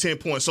opponents to 10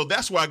 points. So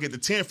that's where I get the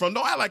 10 from.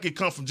 Don't act like it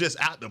come from just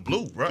out the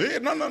blue, bro. Yeah,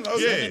 no.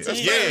 Yeah,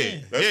 that's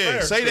fair.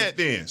 Fair. Say that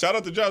then. Shout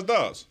out to Josh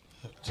Dobbs.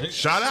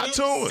 Shout out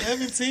to him.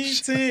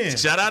 17-10.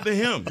 Shout out to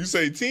him. You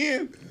say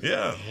 10?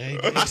 Yeah.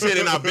 I said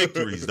in our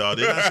victories, dog.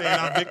 Didn't I say in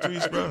our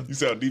victories, bro? You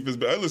said our defense.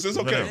 Listen, it's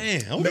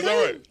okay. Man, That's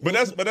all right.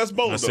 But that's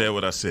bold. I said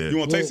what I said. You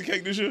want Tasty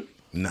Cake this year?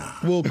 Nah.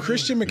 Will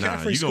Christian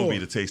McCaffrey you score? gonna be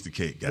the tasty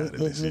cake guy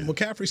this year. Will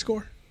McCaffrey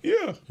score?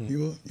 Yeah. He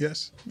will.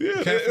 Yes. Yeah.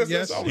 McCaffrey,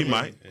 That's all He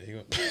might.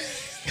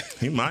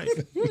 He might.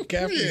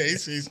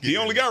 McCaffrey. He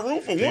only got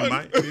room for He one.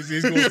 might.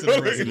 He's going to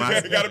the rest. He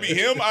might. Got to be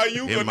him,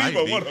 Ayuk, It or might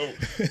Debo. be. One of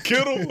them.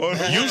 Kittle. Or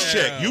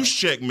Use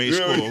check may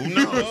score. Who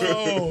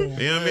knows?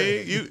 You know what I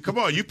mean? Come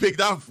on. You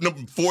picked out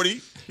number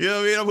 40. You know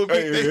what I mean? I'm who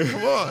picked that.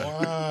 Come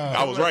on.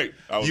 I was right.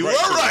 You were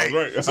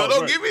right. So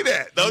don't give me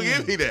that. Don't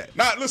give me that.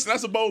 Nah, listen,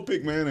 that's a bold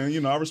pick, man,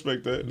 and I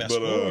respect that.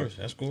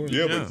 That scores.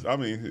 Yeah, but I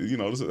mean,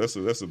 that's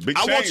a big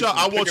change.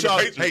 I want y'all.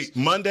 Hey, Hey,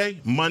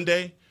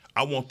 Monday.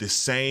 I want the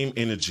same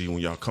energy when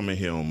y'all come in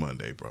here on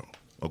Monday, bro.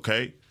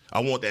 Okay. I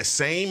want that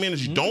same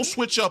energy. Mm-hmm. Don't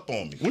switch up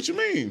on me. What you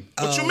mean?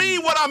 What you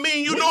mean? What I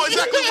mean? You know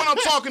exactly what I'm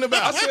talking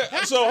about.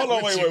 So hold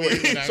on, wait.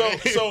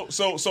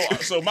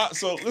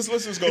 So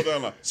let's just go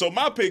down the line. So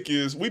my pick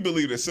is we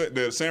believe that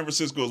San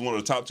Francisco is one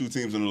of the top 2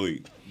 teams in the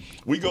league.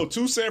 We go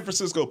to San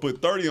Francisco,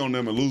 put 30 on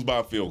them, and lose by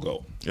a field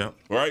goal. Yep.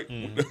 Right?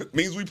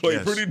 Means we play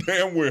pretty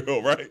damn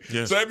well, right?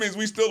 Yes. So that means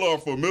we still are a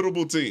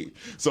formidable team.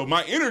 So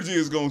my energy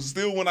is going to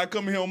still, when I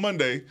come here on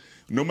Monday,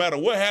 no matter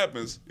what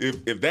happens,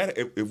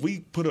 if we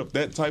put up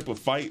that type of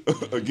fight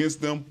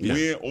against them,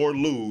 win or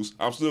lose,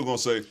 I'm still going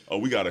to say, oh,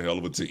 we got a hell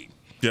of a team.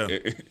 Yeah.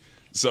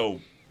 So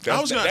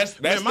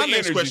my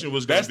next question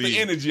was going to be, that's the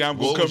energy I'm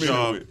going to come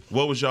in with.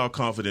 What was y'all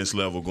confidence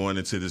level going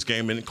into this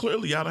game? And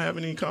clearly, y'all don't have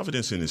any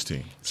confidence in this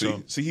team.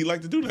 See, he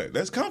like to do that.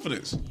 That's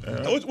confidence.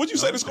 What'd you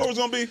say the score was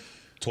going to be?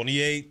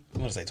 28, what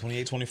did I say,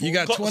 28-24? You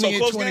got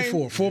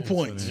 28-24, 4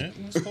 points. Yeah.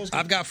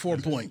 I've got 4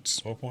 points.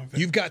 4 points.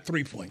 You've got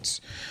 3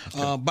 points.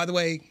 By the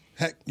way,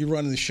 heck, you're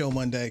running the show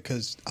Monday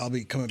because I'll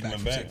be coming back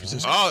from San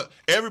Francisco.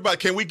 Everybody,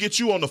 can we get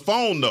you on the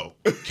phone, though?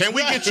 Can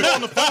we get you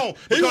on the phone?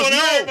 Because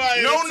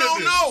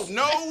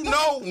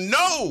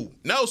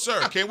no,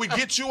 sir. Can we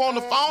get you on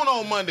the phone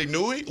on Monday,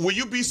 Nui? Will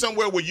you be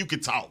somewhere where you can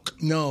talk?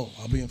 No,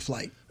 I'll be in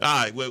flight.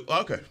 All right, well,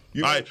 okay.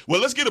 All right, well,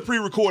 let's get a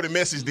pre-recorded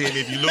message then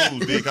if you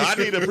lose, Dick. I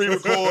need a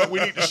pre-record. We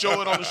need to show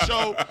it on the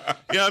show.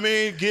 You know what I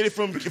mean? Get it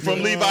from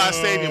Levi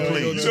Stadium,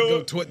 please.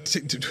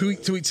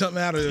 Tweet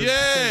something out of it.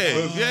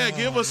 Yeah,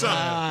 give us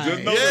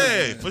something.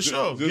 For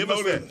sure. Give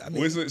us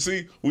that.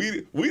 See,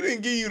 we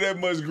didn't give you that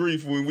much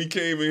grief when we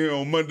came in here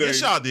on Monday. Yes,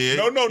 y'all did.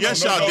 No.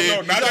 Yes, y'all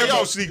did.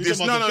 Y'all sneak this.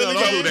 No, don't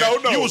do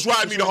that. You was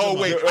riding me the whole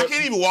way. I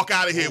can't even walk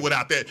out of here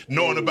without that,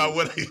 knowing about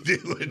what I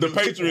did. The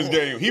Patriots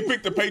game. He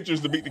picked the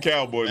Patriots to beat the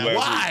Cowboys last week.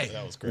 Why?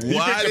 That was crazy.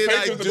 Why did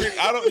I do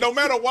it? No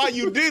matter why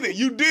you did it,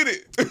 you did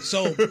it.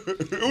 So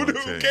who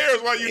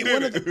cares why you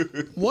did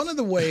it? One of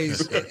the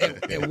ways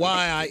and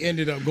why I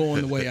ended up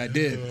going the way I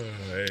did,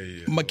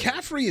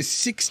 McCaffrey is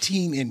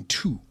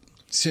 16-2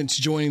 since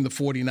joining the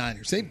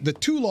 49ers. The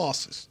 2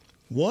 losses.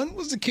 One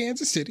was to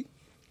Kansas City.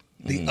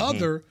 The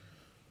other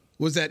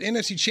was that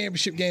NFC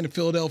Championship game in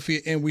Philadelphia,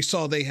 and we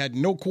saw they had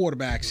no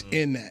quarterbacks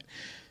in that.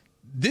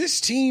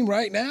 This team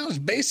right now is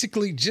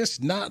basically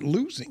just not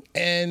losing.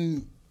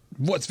 And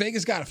what's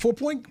Vegas got? A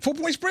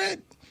 4-point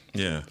spread?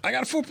 Yeah. I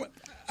got a 4 point.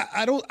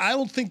 I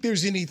don't think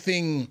there's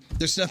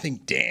nothing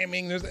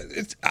damning.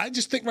 I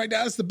just think right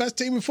now it's the best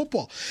team in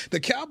football. The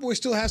Cowboys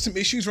still have some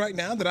issues right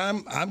now that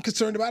I'm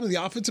concerned about in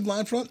the offensive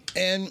line front.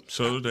 And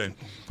so do they.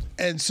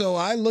 And so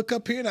I look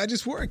up here and I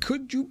just worry,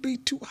 could you be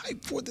too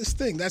hyped for this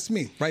thing? That's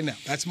me right now.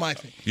 That's my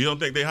thing. You don't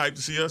think they hyped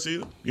to see us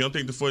either? You don't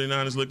think the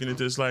 49ers looking at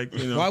this like,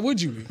 you know? Why would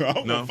you be? I'm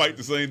going to fight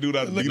the same dude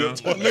I beat up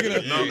twice. Look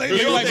at them.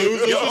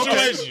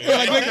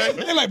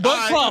 They're like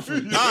Bud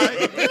Crawford. All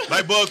right.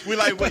 Like Bugs, we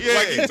like, Like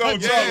you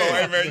told Charlo,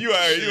 hey, man, you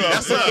out.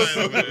 That's us.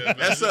 You on the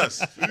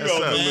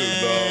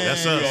list, dog.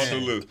 That's you us. on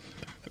the list.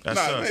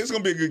 It's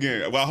gonna be a good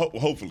game. Well,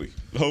 hopefully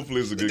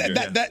it's a good game.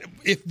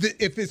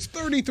 If it's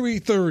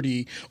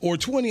 33-30 or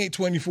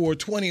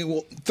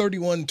 28-24,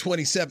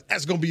 31-27,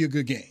 that's gonna be a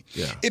good game.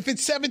 Yeah. If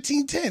it's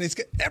 17-10,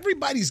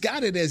 everybody's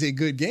got it as a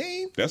good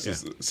game. That's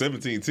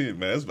 17-10,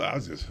 man.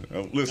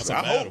 Listen.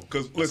 I hope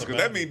because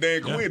that means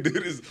Dan Quinn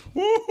did his.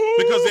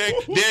 Because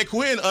Dan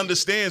Quinn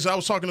understands. I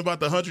was talking about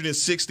the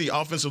 160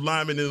 offensive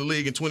linemen in the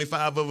league and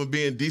 25 of them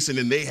being decent,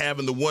 and they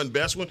having the one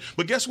best one.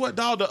 But guess what,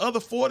 dog? The other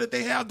 4 that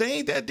they have, they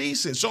ain't that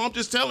decent. So I'm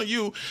just telling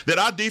you that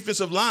our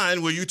defensive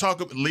line, where you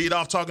lead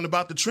off talking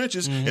about the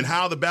trenches and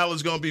how the battle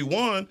is going to be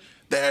won,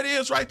 There it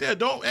is right there.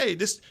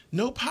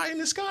 No pie in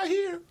the sky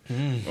here.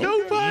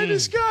 No pie in the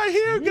sky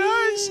here,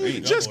 guys.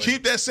 Just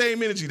keep that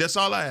same energy. That's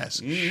all I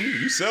ask.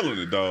 You selling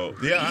it,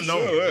 dog. Yeah, I know.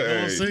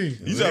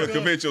 You trying to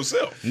convince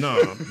yourself.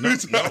 No.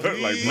 It's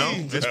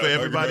for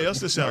everybody else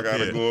that's out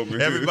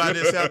there. Everybody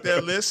that's out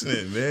there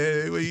listening,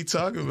 man. What are you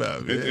talking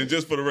about, man? And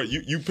just for the record,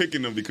 you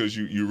picking them because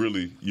you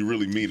really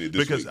mean it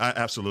this because week.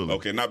 Absolutely.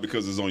 Okay, not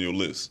because it's on your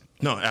list.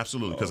 No,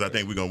 absolutely, because I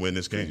think we're going to win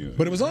this game. Yeah.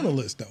 But it was on the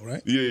list, though,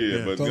 right?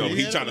 Yeah. But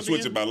he's trying to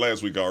switch it by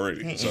last week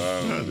already. So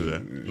I'm not do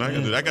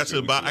that. I got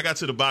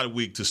to the bye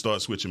week to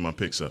start switching my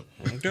picks up.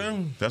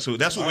 Okay. That's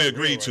what we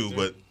agreed to,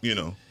 but,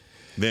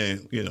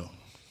 then, we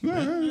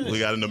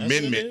got an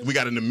amendment. We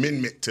got an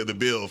amendment to the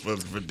bill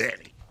for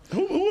Danny.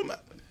 Who am I?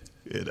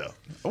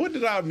 What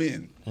did I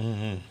amend?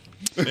 Mm-hmm.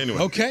 Anyway,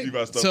 okay.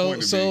 So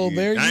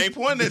there you I ain't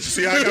pointing at you.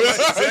 See, I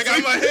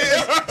got my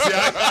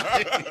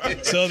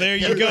hands. So there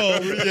you go.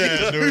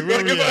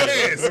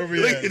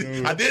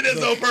 I did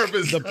this on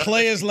purpose. The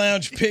Players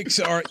Lounge picks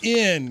are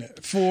in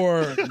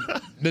for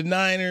the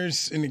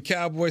Niners and the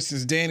Cowboys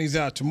since Danny's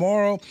out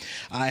tomorrow.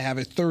 I have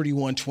it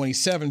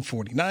 31-27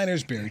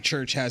 49ers. Barry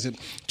Church has it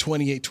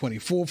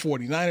 28-24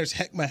 49ers.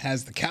 Heckma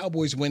has the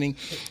Cowboys winning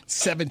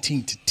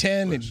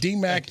 17-10. And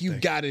D-Mac, you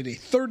got it a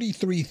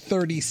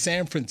 33-30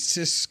 San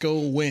Francisco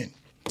win.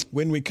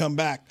 When we come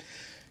back,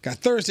 got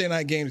Thursday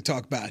night game to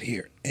talk about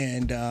here.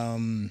 And,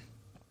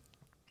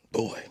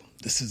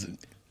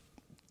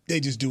 they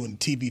just doing the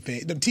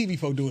TV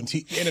folk doing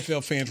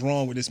NFL fans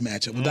wrong with this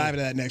matchup. We'll dive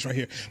into that next right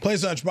here.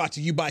 Players Lunch brought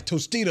to you by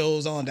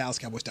Tostitos on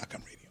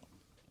DallasCowboys.com radio.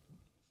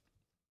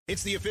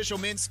 It's the official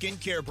men's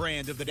skincare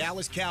brand of the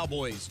Dallas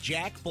Cowboys,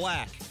 Jack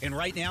Black. And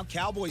right now,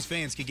 Cowboys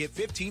fans can get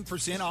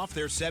 15% off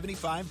their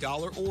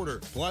 $75 order.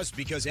 Plus,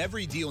 because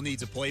every deal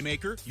needs a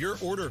playmaker, your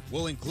order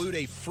will include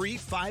a free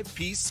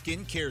 5-piece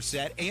skincare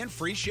set and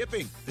free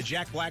shipping. The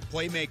Jack Black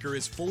Playmaker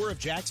is 4 of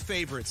Jack's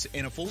favorites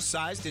and a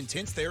full-sized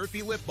intense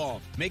therapy lip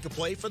balm. Make a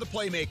play for the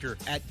Playmaker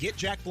at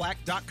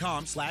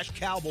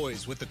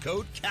getjackblack.com/Cowboys with the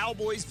code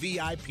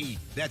CowboysVIP.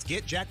 That's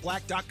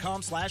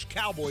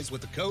getjackblack.com/Cowboys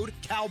with the code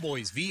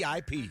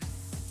CowboysVIP.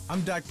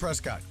 I'm Dak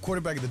Prescott,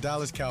 quarterback of the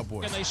Dallas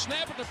Cowboys. And they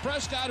snap it to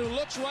Prescott, who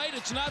looks right.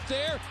 It's not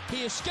there.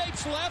 He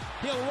escapes left.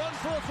 He'll run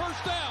for a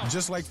first down.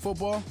 Just like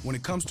football, when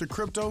it comes to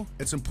crypto,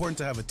 it's important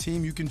to have a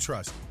team you can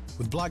trust.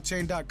 With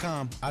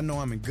blockchain.com, I know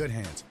I'm in good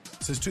hands.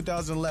 Since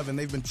 2011,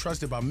 they've been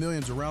trusted by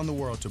millions around the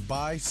world to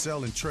buy,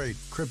 sell, and trade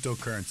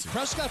cryptocurrency.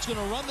 Prescott's going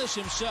to run this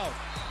himself.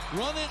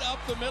 Run it up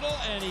the middle,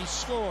 and he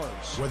scores.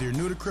 Whether you're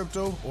new to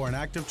crypto or an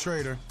active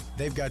trader,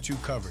 they've got you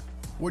covered.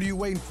 What are you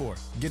waiting for?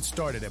 Get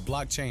started at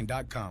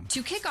blockchain.com.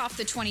 To kick off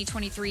the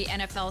 2023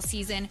 NFL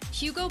season,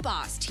 Hugo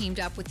Boss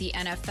teamed up with the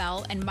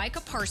NFL and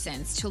Micah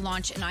Parsons to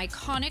launch an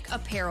iconic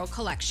apparel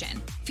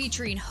collection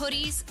featuring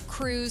hoodies,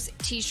 crews,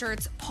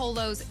 t-shirts,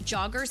 polos,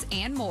 joggers,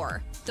 and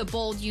more. The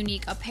bold,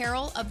 unique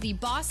apparel of the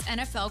Boss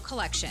NFL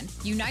collection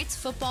unites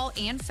football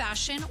and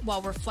fashion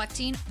while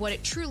reflecting what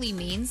it truly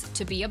means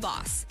to be a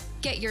boss.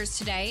 Get yours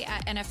today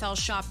at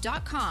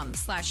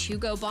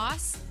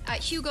nflshop.com/HugoBoss,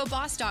 at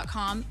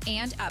HugoBoss.com,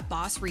 and at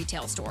Boss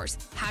retail stores.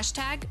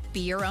 #Be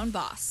your own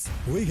boss.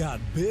 We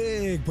got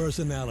big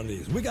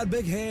personalities. We got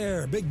big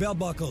hair, big belt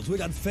buckles. We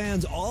got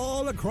fans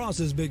all across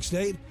this big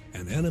state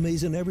and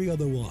enemies in every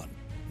other one.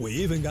 We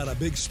even got a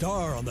big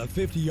star on the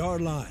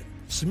 50-yard line.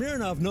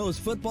 Smirnoff knows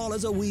football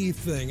is a we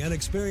thing, an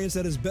experience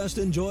that is best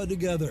enjoyed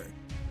together.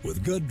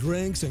 With good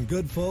drinks and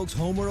good folks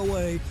home or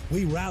away,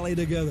 we rally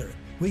together.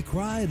 We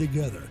cry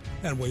together,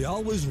 and we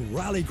always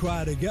rally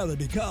cry together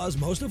because,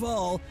 most of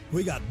all,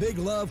 we got big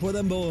love for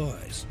them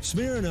boys.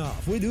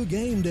 Smirnoff, we do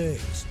game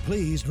days.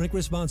 Please drink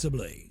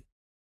responsibly.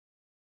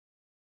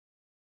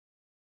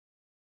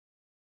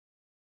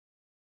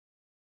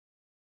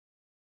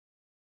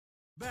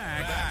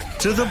 Back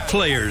to the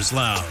Players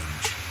Lounge.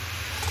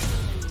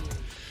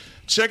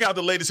 Check out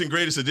the latest and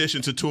greatest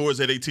addition to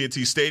tours at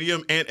AT&T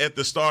Stadium and at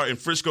the Star in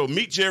Frisco.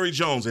 Meet Jerry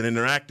Jones, an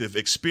interactive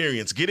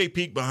experience. Get a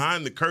peek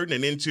behind the curtain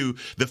and into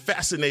the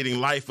fascinating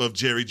life of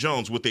Jerry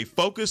Jones with a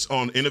focus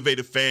on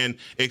innovative fan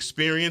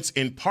experience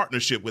in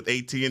partnership with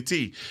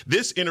AT&T.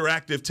 This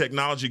interactive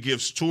technology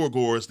gives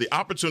tourgoers the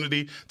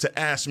opportunity to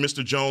ask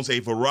Mr. Jones a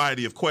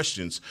variety of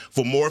questions.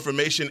 For more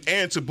information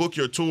and to book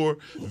your tour,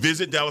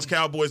 visit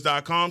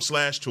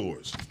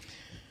DallasCowboys.com/tours.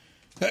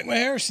 Heckma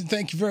Harrison,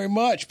 thank you very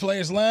much.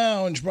 Players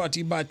Lounge brought to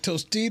you by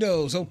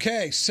Tostitos.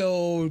 Okay,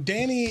 so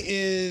Danny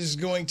is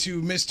going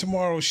to miss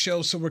tomorrow's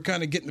show, so we're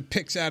kind of getting the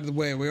picks out of the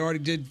way. We already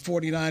did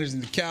 49ers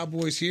and the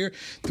Cowboys here.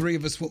 3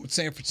 of us went with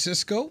San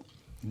Francisco.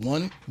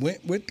 1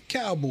 went with the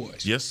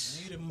Cowboys.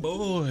 Yes.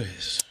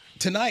 Boys.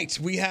 Tonight,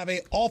 we have an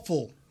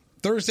awful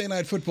Thursday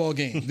night football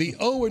game. The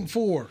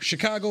 0-4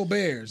 Chicago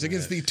Bears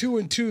against the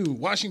 2-2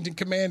 Washington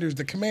Commanders.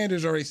 The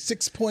Commanders are a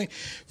 6-point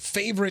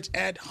favorite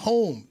at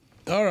home.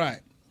 All right.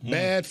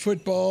 Bad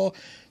football,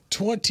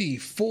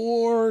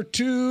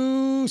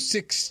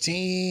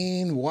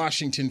 24-16,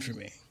 Washington for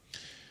me.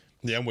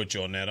 Yeah, I'm with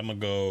you on that. I'm going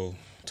to go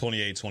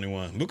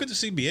 28-21. We're good to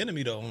see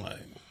Bieniemy though. Like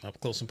up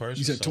close in person.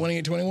 You said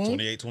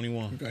 28-21?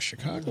 28-21. We got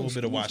Chicago. A little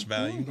bit of watch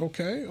value.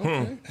 Okay.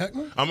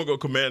 Heckman? I'm gonna go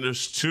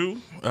Commanders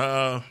 2.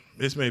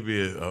 This may be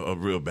a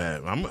real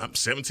bad. I'm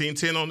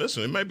 17-10 on this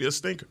one. It might be a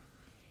stinker.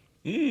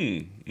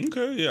 Okay,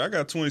 yeah, I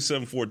got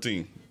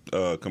 27-14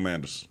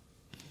 Commanders.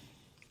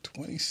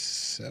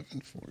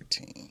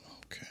 27-14.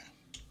 Okay.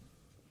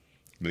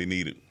 They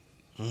need it.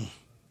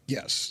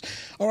 Yes.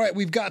 All right,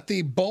 we've got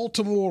the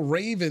Baltimore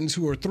Ravens,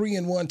 who are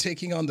 3-1,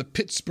 taking on the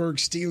Pittsburgh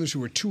Steelers,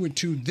 who are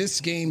 2-2. This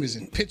game is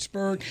in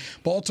Pittsburgh.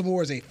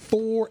 Baltimore is a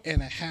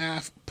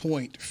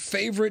 4.5-point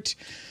favorite.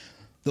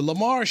 The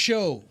Lamar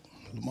Show.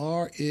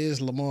 Lamar is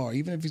Lamar,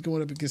 even if he's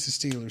going up against the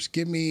Steelers.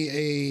 Give me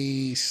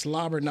a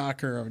slobber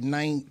knocker of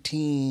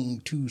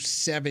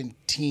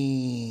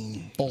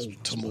 19-17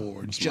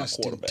 Baltimore.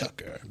 Justin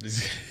Tucker.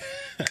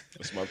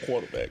 That's my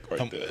quarterback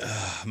right there.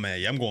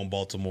 Man, yeah, I'm going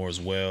Baltimore as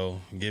well.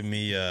 Give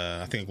me,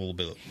 I think a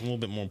little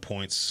bit more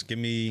points. Give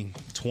me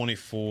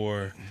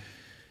 24-14.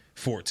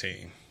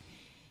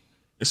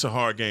 It's a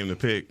hard game to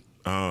pick.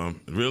 It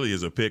really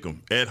is a pick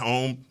 'em. At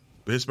home,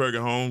 Pittsburgh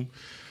at home.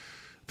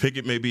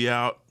 Pickett may be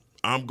out.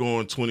 I'm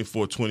going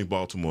 24-20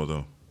 Baltimore,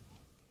 though.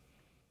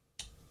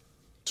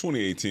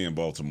 28-10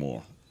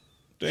 Baltimore.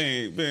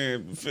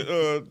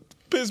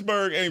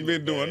 Pittsburgh ain't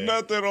been doing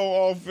nothing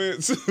on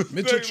offense.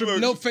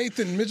 No faith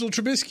in Mitchell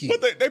Trubisky.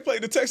 But they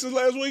played the Texans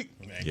last week.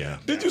 Yeah.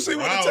 Did you see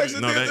what the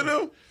Texans did to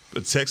them?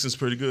 The Texans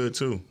pretty good,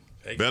 too.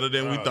 Better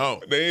than we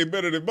thought. They ain't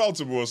better than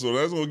Baltimore, so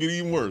that's going to get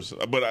even worse.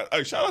 But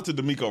shout out to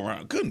DeMeco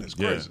Ryan. Goodness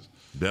gracious.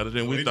 Better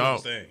than we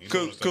thought.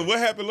 Because what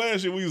happened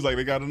last year, we was like,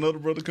 they got another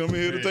brother coming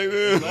here to take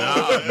them.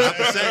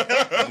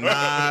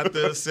 Not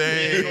the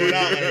same.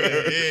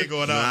 He ain't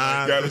going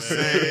out. Not the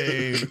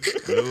same.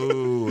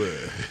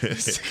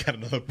 Got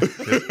another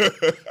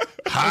brother.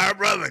 Hi,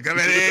 brother. Come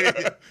in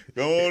here.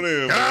 Go on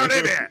in. Come on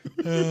in there.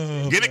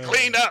 Get it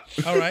cleaned up.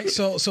 All right,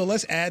 so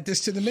let's add this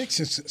to the mix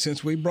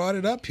since we brought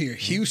it up here.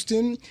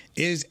 Houston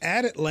is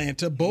at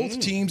Atlanta.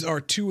 Both teams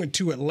are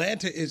 2-2.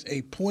 Atlanta is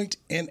a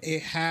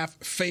 1.5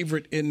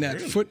 favorite in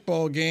that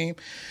football game.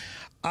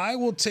 I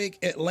will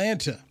take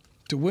Atlanta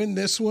to win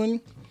this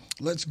one.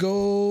 Let's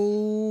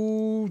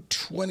go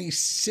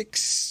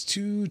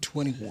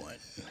 26-21.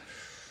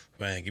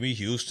 Man, give me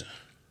Houston.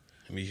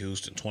 Give me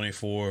Houston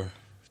 24-10.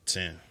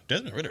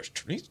 Desmond Ritter's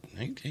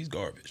he's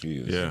garbage.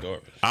 Yeah. He's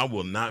garbage. I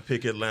will not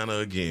pick Atlanta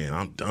again.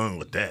 I'm done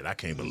with that. I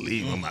can't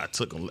believe I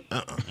took them.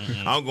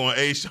 I'm going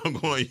H. I'm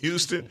going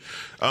Houston.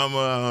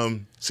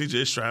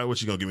 CJ Stroud,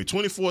 what you going to give me?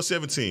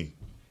 24-17.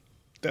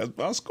 That's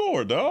my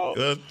score, dog.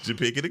 You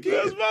pick it again.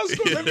 That's my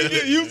score. Let me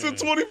get Houston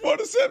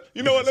 24-7.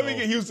 You know what? Let me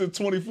get Houston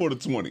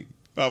 24-20.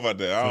 How about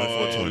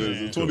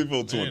that?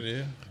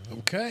 24-20.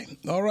 Okay.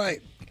 All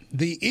right.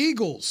 The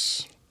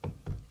Eagles,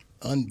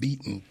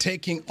 unbeaten,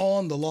 taking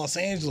on the Los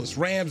Angeles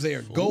Rams. They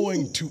are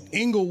going to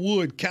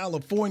Inglewood,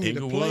 California to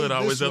play Inglewood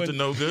always this up to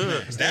no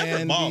good.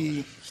 Stafford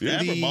balling.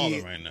 Stafford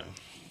balling right now.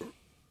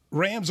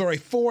 Rams are a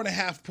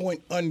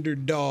 4.5-point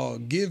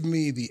underdog. Give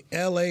me the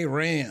L.A.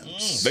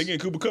 Rams. They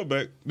getting Cooper Kupp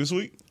back this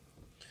week.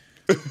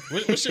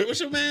 What's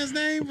your man's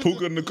name?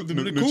 Puka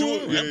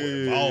Nacua.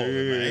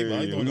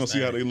 Yeah. We're gonna see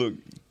how they look.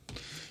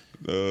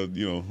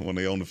 When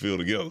they on the field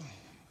together.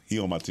 He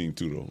on my team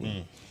too, though.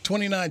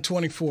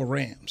 29-24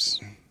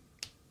 Rams.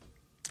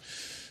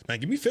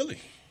 Man, give me Philly.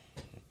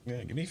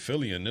 Yeah, give me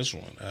Philly in this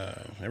one.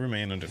 They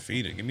remain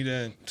undefeated. Give me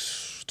that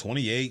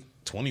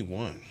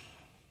 28-21.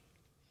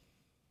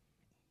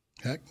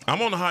 Heck.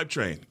 I'm on the hype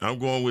train. I'm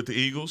going with the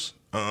Eagles.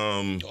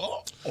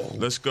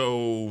 Let's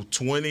go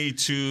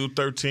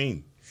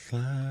 22-13.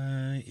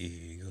 Fly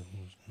Eagles.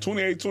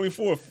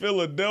 28-24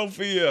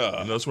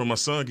 Philadelphia. That's where my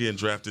son getting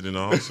drafted and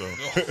all. So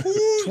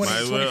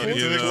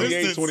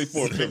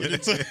 28-24 Philly.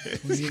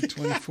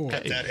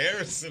 28-24. That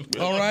Harrison.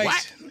 All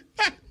right.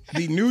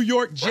 The New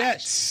York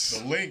Jets.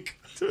 The link.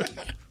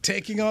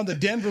 Taking on the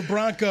Denver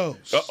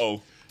Broncos.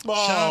 Uh-oh.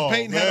 Sean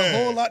Payton had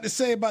a whole lot to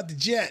say about the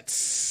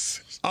Jets.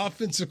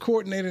 Offensive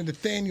coordinator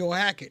Nathaniel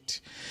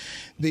Hackett.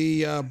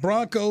 The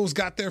Broncos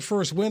got their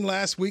first win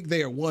last week.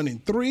 They are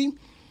 1-3.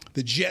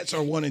 The Jets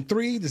are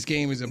 1-3. This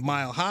game is a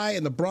mile high,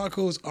 and the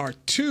Broncos are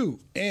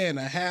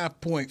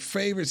 2.5-point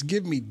favorites.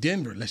 Give me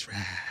Denver. Let's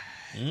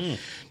ride.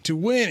 To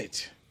win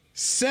it,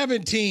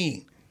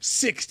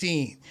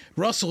 17-16.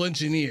 Russell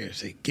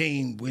engineers a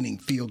game-winning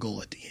field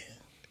goal at the end.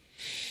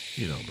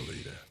 You don't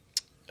believe that.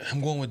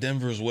 I'm going with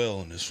Denver as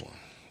well in this one.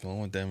 Give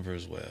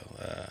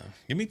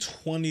me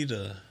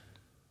 20-17.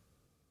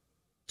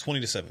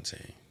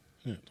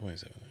 Yeah,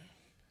 27.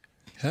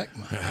 Heck,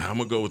 man. I'm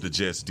going to go with the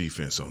Jets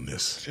defense on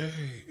this.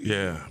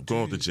 Yeah, I'm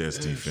going with the Jets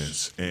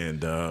defense.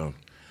 And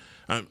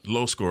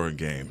low-scoring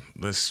game.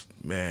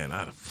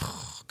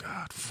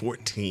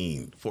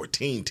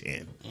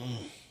 14-10.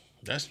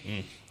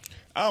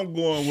 I'm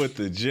going with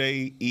the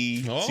Jets.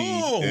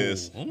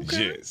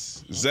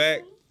 Jets.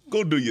 Zach,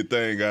 go do your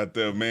thing out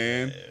there,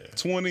 man.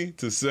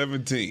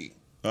 20-17.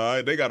 All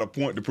right, they got a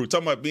point to prove.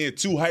 Talking about being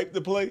too hyped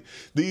to play.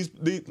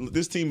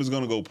 This team is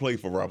going to go play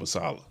for Robert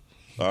Saleh.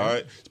 All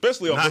right,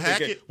 especially on Not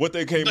what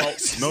they came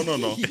off. No.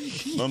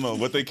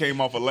 What they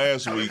came off of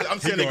last week. I'm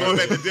saying they're going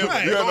back to Denver.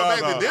 Right. They're going back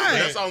to Denver. Right.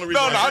 That's the only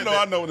reason.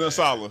 I know. That's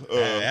solid.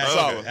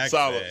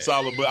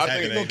 Solid. But I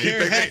think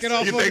Carry Hackett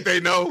off. You think they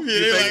know?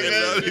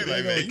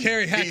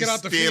 Carry Hackett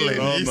off the field.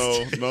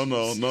 No.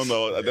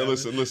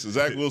 Listen.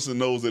 Zach Wilson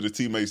knows that his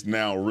teammates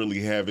now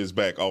really have his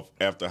back off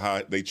after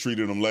how they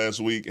treated him last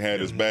week. Had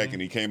his back,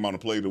 and he came out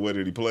and played the way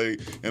that he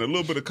played. And a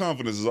little bit of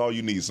confidence is all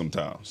you need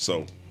sometimes.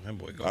 So. That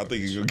boy I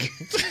think he's gonna get.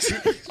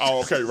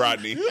 Oh, okay,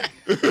 Rodney. All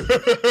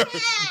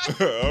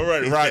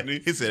right, Rodney.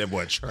 He said that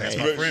boy trash.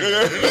 my friend.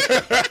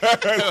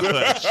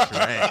 Trash.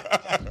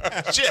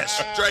 Just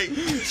straight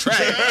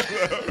trash.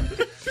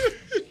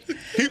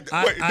 Did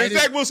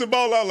Zach Wilson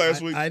ball out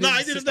last week? No,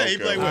 he did his thing. He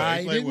played well.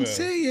 I didn't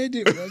say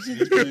it.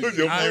 Wasn't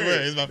Your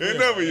friend.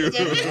 Never you.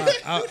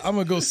 I'm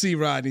gonna go see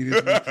Rodney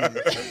this weekend.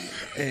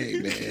 Hey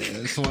man,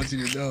 I just want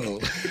you to know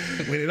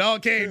when it all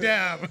came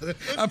down,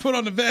 I put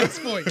on the vest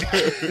for you.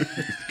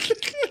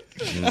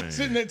 I'm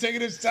sitting there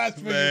taking his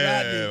shots for you,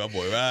 Rodney. My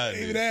boy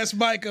Rodney. Even ask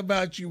Mike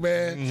about you,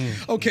 man.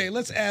 Okay,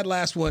 let's add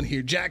last one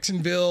here.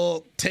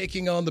 Jacksonville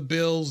taking on the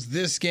Bills.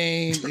 This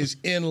game is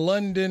in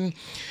London.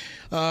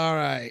 All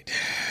right,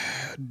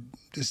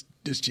 this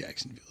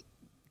Jacksonville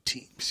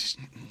team just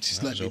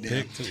let me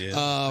down.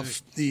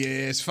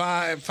 It's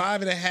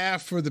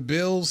 5.5 for the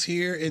Bills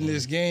here in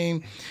this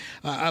game.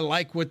 I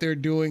like what they're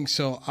doing,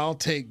 so I'll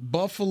take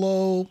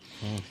Buffalo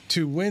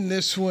to win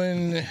this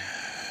one,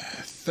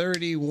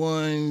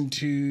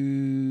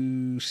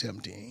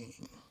 31-17.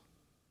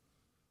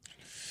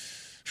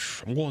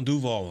 I'm going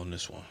Duval on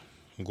this one.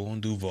 Give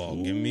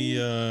me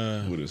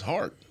with his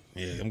heart.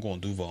 Yeah, I'm going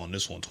Duval on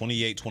this one,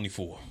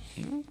 28-24.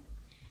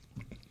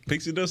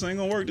 Pixie dust ain't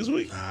gonna work this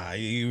week.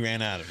 He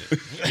ran out of it.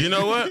 You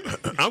know what?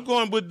 I'm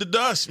going with the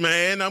dust,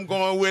 man. I'm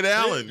going with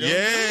Allen.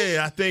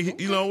 Yeah, I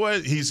think you know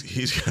what? He's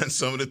got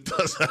some of the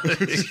dust out of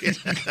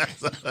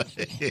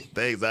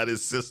things out of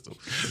his system.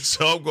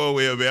 So I'm going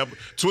with him, man.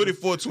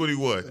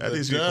 24-21. I think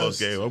it's a close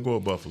game. I'm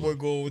going Buffalo. We're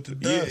going with the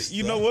dust. Yeah,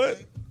 you know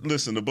what?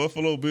 Listen, the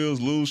Buffalo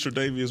Bills lose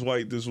Tre'Davious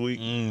White this week.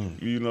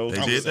 You know,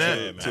 they did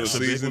that to a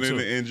season in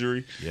the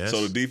injury. Yes.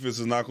 So the defense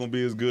is not going to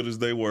be as good as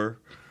they were.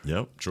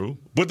 Yep, true.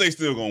 But they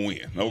still going to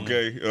win,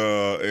 okay?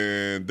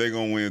 And they're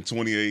going to win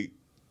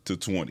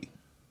 28-20.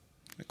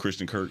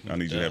 Christian Kirk, I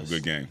need you to have a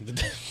good game.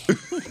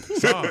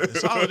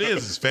 That's all it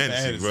is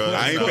fantasy, bro.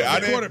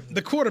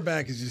 The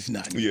quarterback is just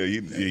not good.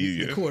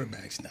 Yeah. The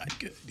quarterback's not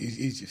good.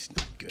 He's just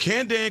not good.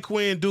 Can Dan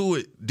Quinn do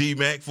it,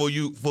 D-Mac, before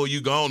you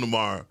go on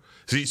tomorrow?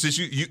 See, since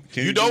you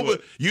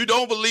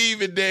don't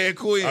believe in Dan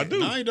Quinn. I do.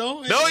 No, he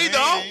don't. No, he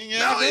don't.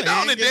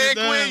 And Dan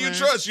Quinn, you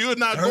trust. You're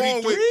not 33?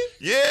 Going with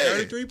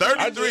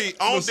 33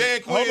 on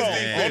Dan Quinn's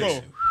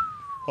defense.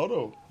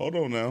 Hold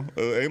on now.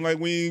 Ain't like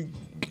we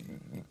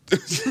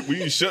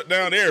shut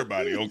down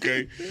everybody,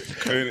 okay?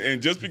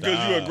 And just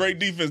because you're a great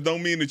defense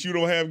don't mean that you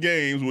don't have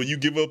games where you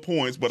give up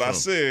points. But I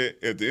said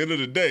at the end of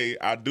the day,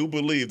 I do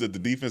believe that the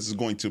defense is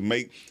going to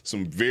make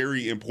some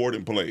very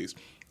important plays.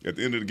 At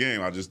the end of the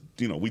game,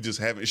 we just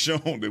haven't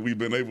shown that we've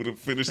been able to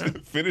close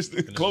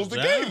the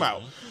game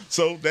out.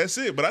 So that's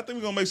it. But I think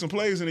we're gonna make some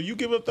plays. And if you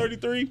give up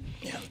 33,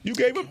 you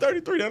gave up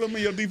 33. That don't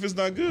mean your defense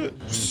not good.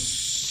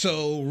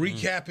 So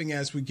recapping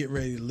as we get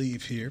ready to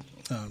leave here,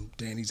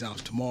 Danny's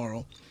off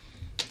tomorrow.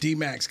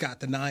 D-Mac's got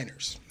the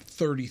Niners,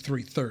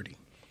 33-30.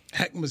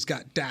 Heckma's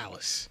got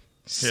Dallas,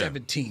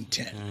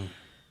 17-10.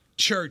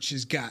 Church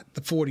has got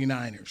the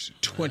 49ers,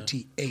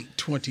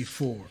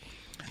 28-24.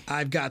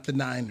 I've got the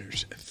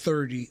Niners,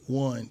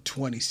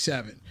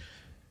 31-27.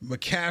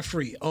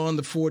 McCaffrey on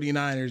the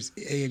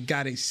 49ers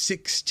got a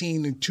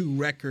 16-2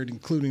 record,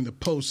 including the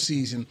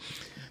postseason.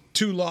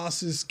 2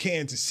 losses,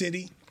 Kansas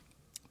City,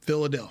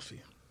 Philadelphia.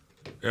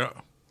 Yeah.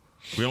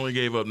 We only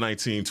gave up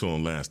 19 to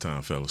them last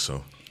time, fellas,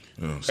 so.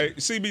 Hey,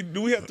 CB,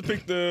 do we have to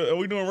pick are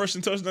we doing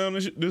rushing touchdown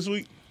this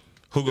week?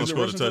 Who going to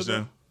score the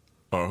touchdown?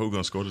 Or who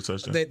going to score the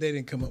touchdown? They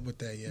didn't come up with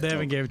that yet. They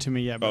haven't gave it to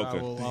me yet, but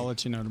I'll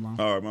let you know tomorrow.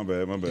 All right, my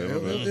bad. I'm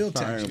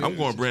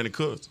going Brandon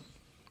Cooks.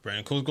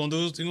 Brandon Cooks going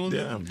to do this?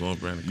 Yeah, I'm going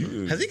Brandon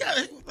Cooks. Has he got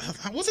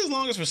 – what's his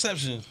longest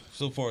reception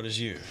so far this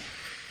year?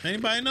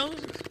 Anybody know?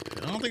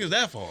 I don't think it's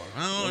that far.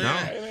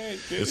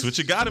 That's what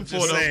you got him for,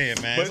 though.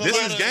 Saying, man. But this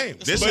is game.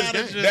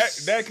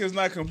 Dak has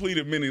not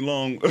completed many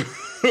long. So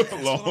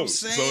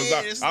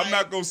I'm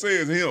not gonna say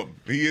it's him.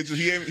 He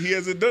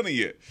hasn't done it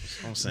yet.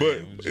 I'm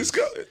saying, but it's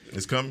coming.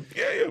 It's coming.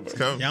 Yeah, it's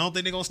coming. Y'all don't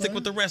think they're gonna stick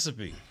with the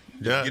recipe?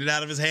 Yeah. Get it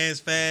out of his hands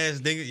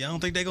fast. Y'all don't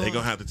think they're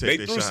gonna have to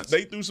take their shots.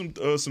 They threw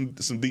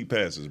some deep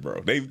passes,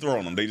 bro. They've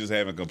thrown them. They just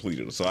haven't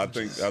completed them. So I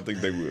think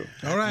they will.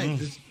 All right.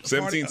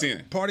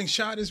 17-10. Parting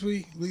shot as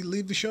we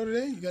leave the show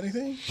today. You got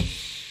anything?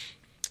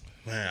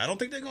 Man, I don't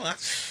think they're gonna. I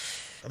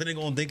think they're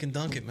gonna dink and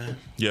dunk it, man.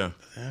 Yeah.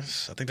 I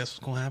think that's what's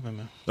gonna happen,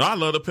 man. I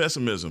love the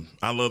pessimism.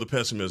 I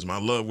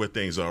love where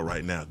things are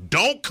right now.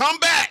 Don't come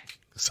back.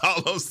 That's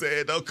all I'm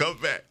saying. Don't come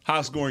back.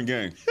 High scoring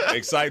game.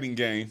 Exciting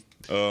game.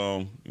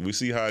 We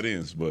see how it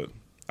ends, but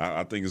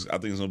I think it's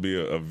gonna be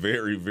a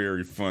very,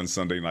 very fun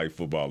Sunday night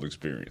football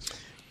experience.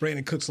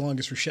 Brandon Cook's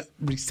longest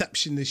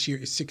reception this year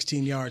is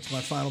 16 yards.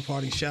 My final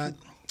parting shot.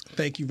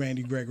 Thank you,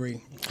 Randy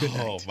Gregory. Good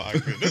night. Oh, my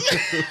goodness.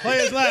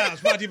 Players Lounge,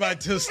 brought to you by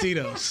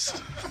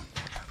Tostitos.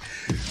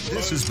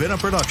 This has been a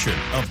production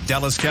of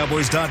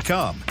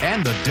DallasCowboys.com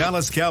and the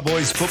Dallas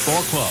Cowboys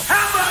Football Club.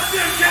 How about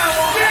this,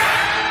 Cowboys? Yeah!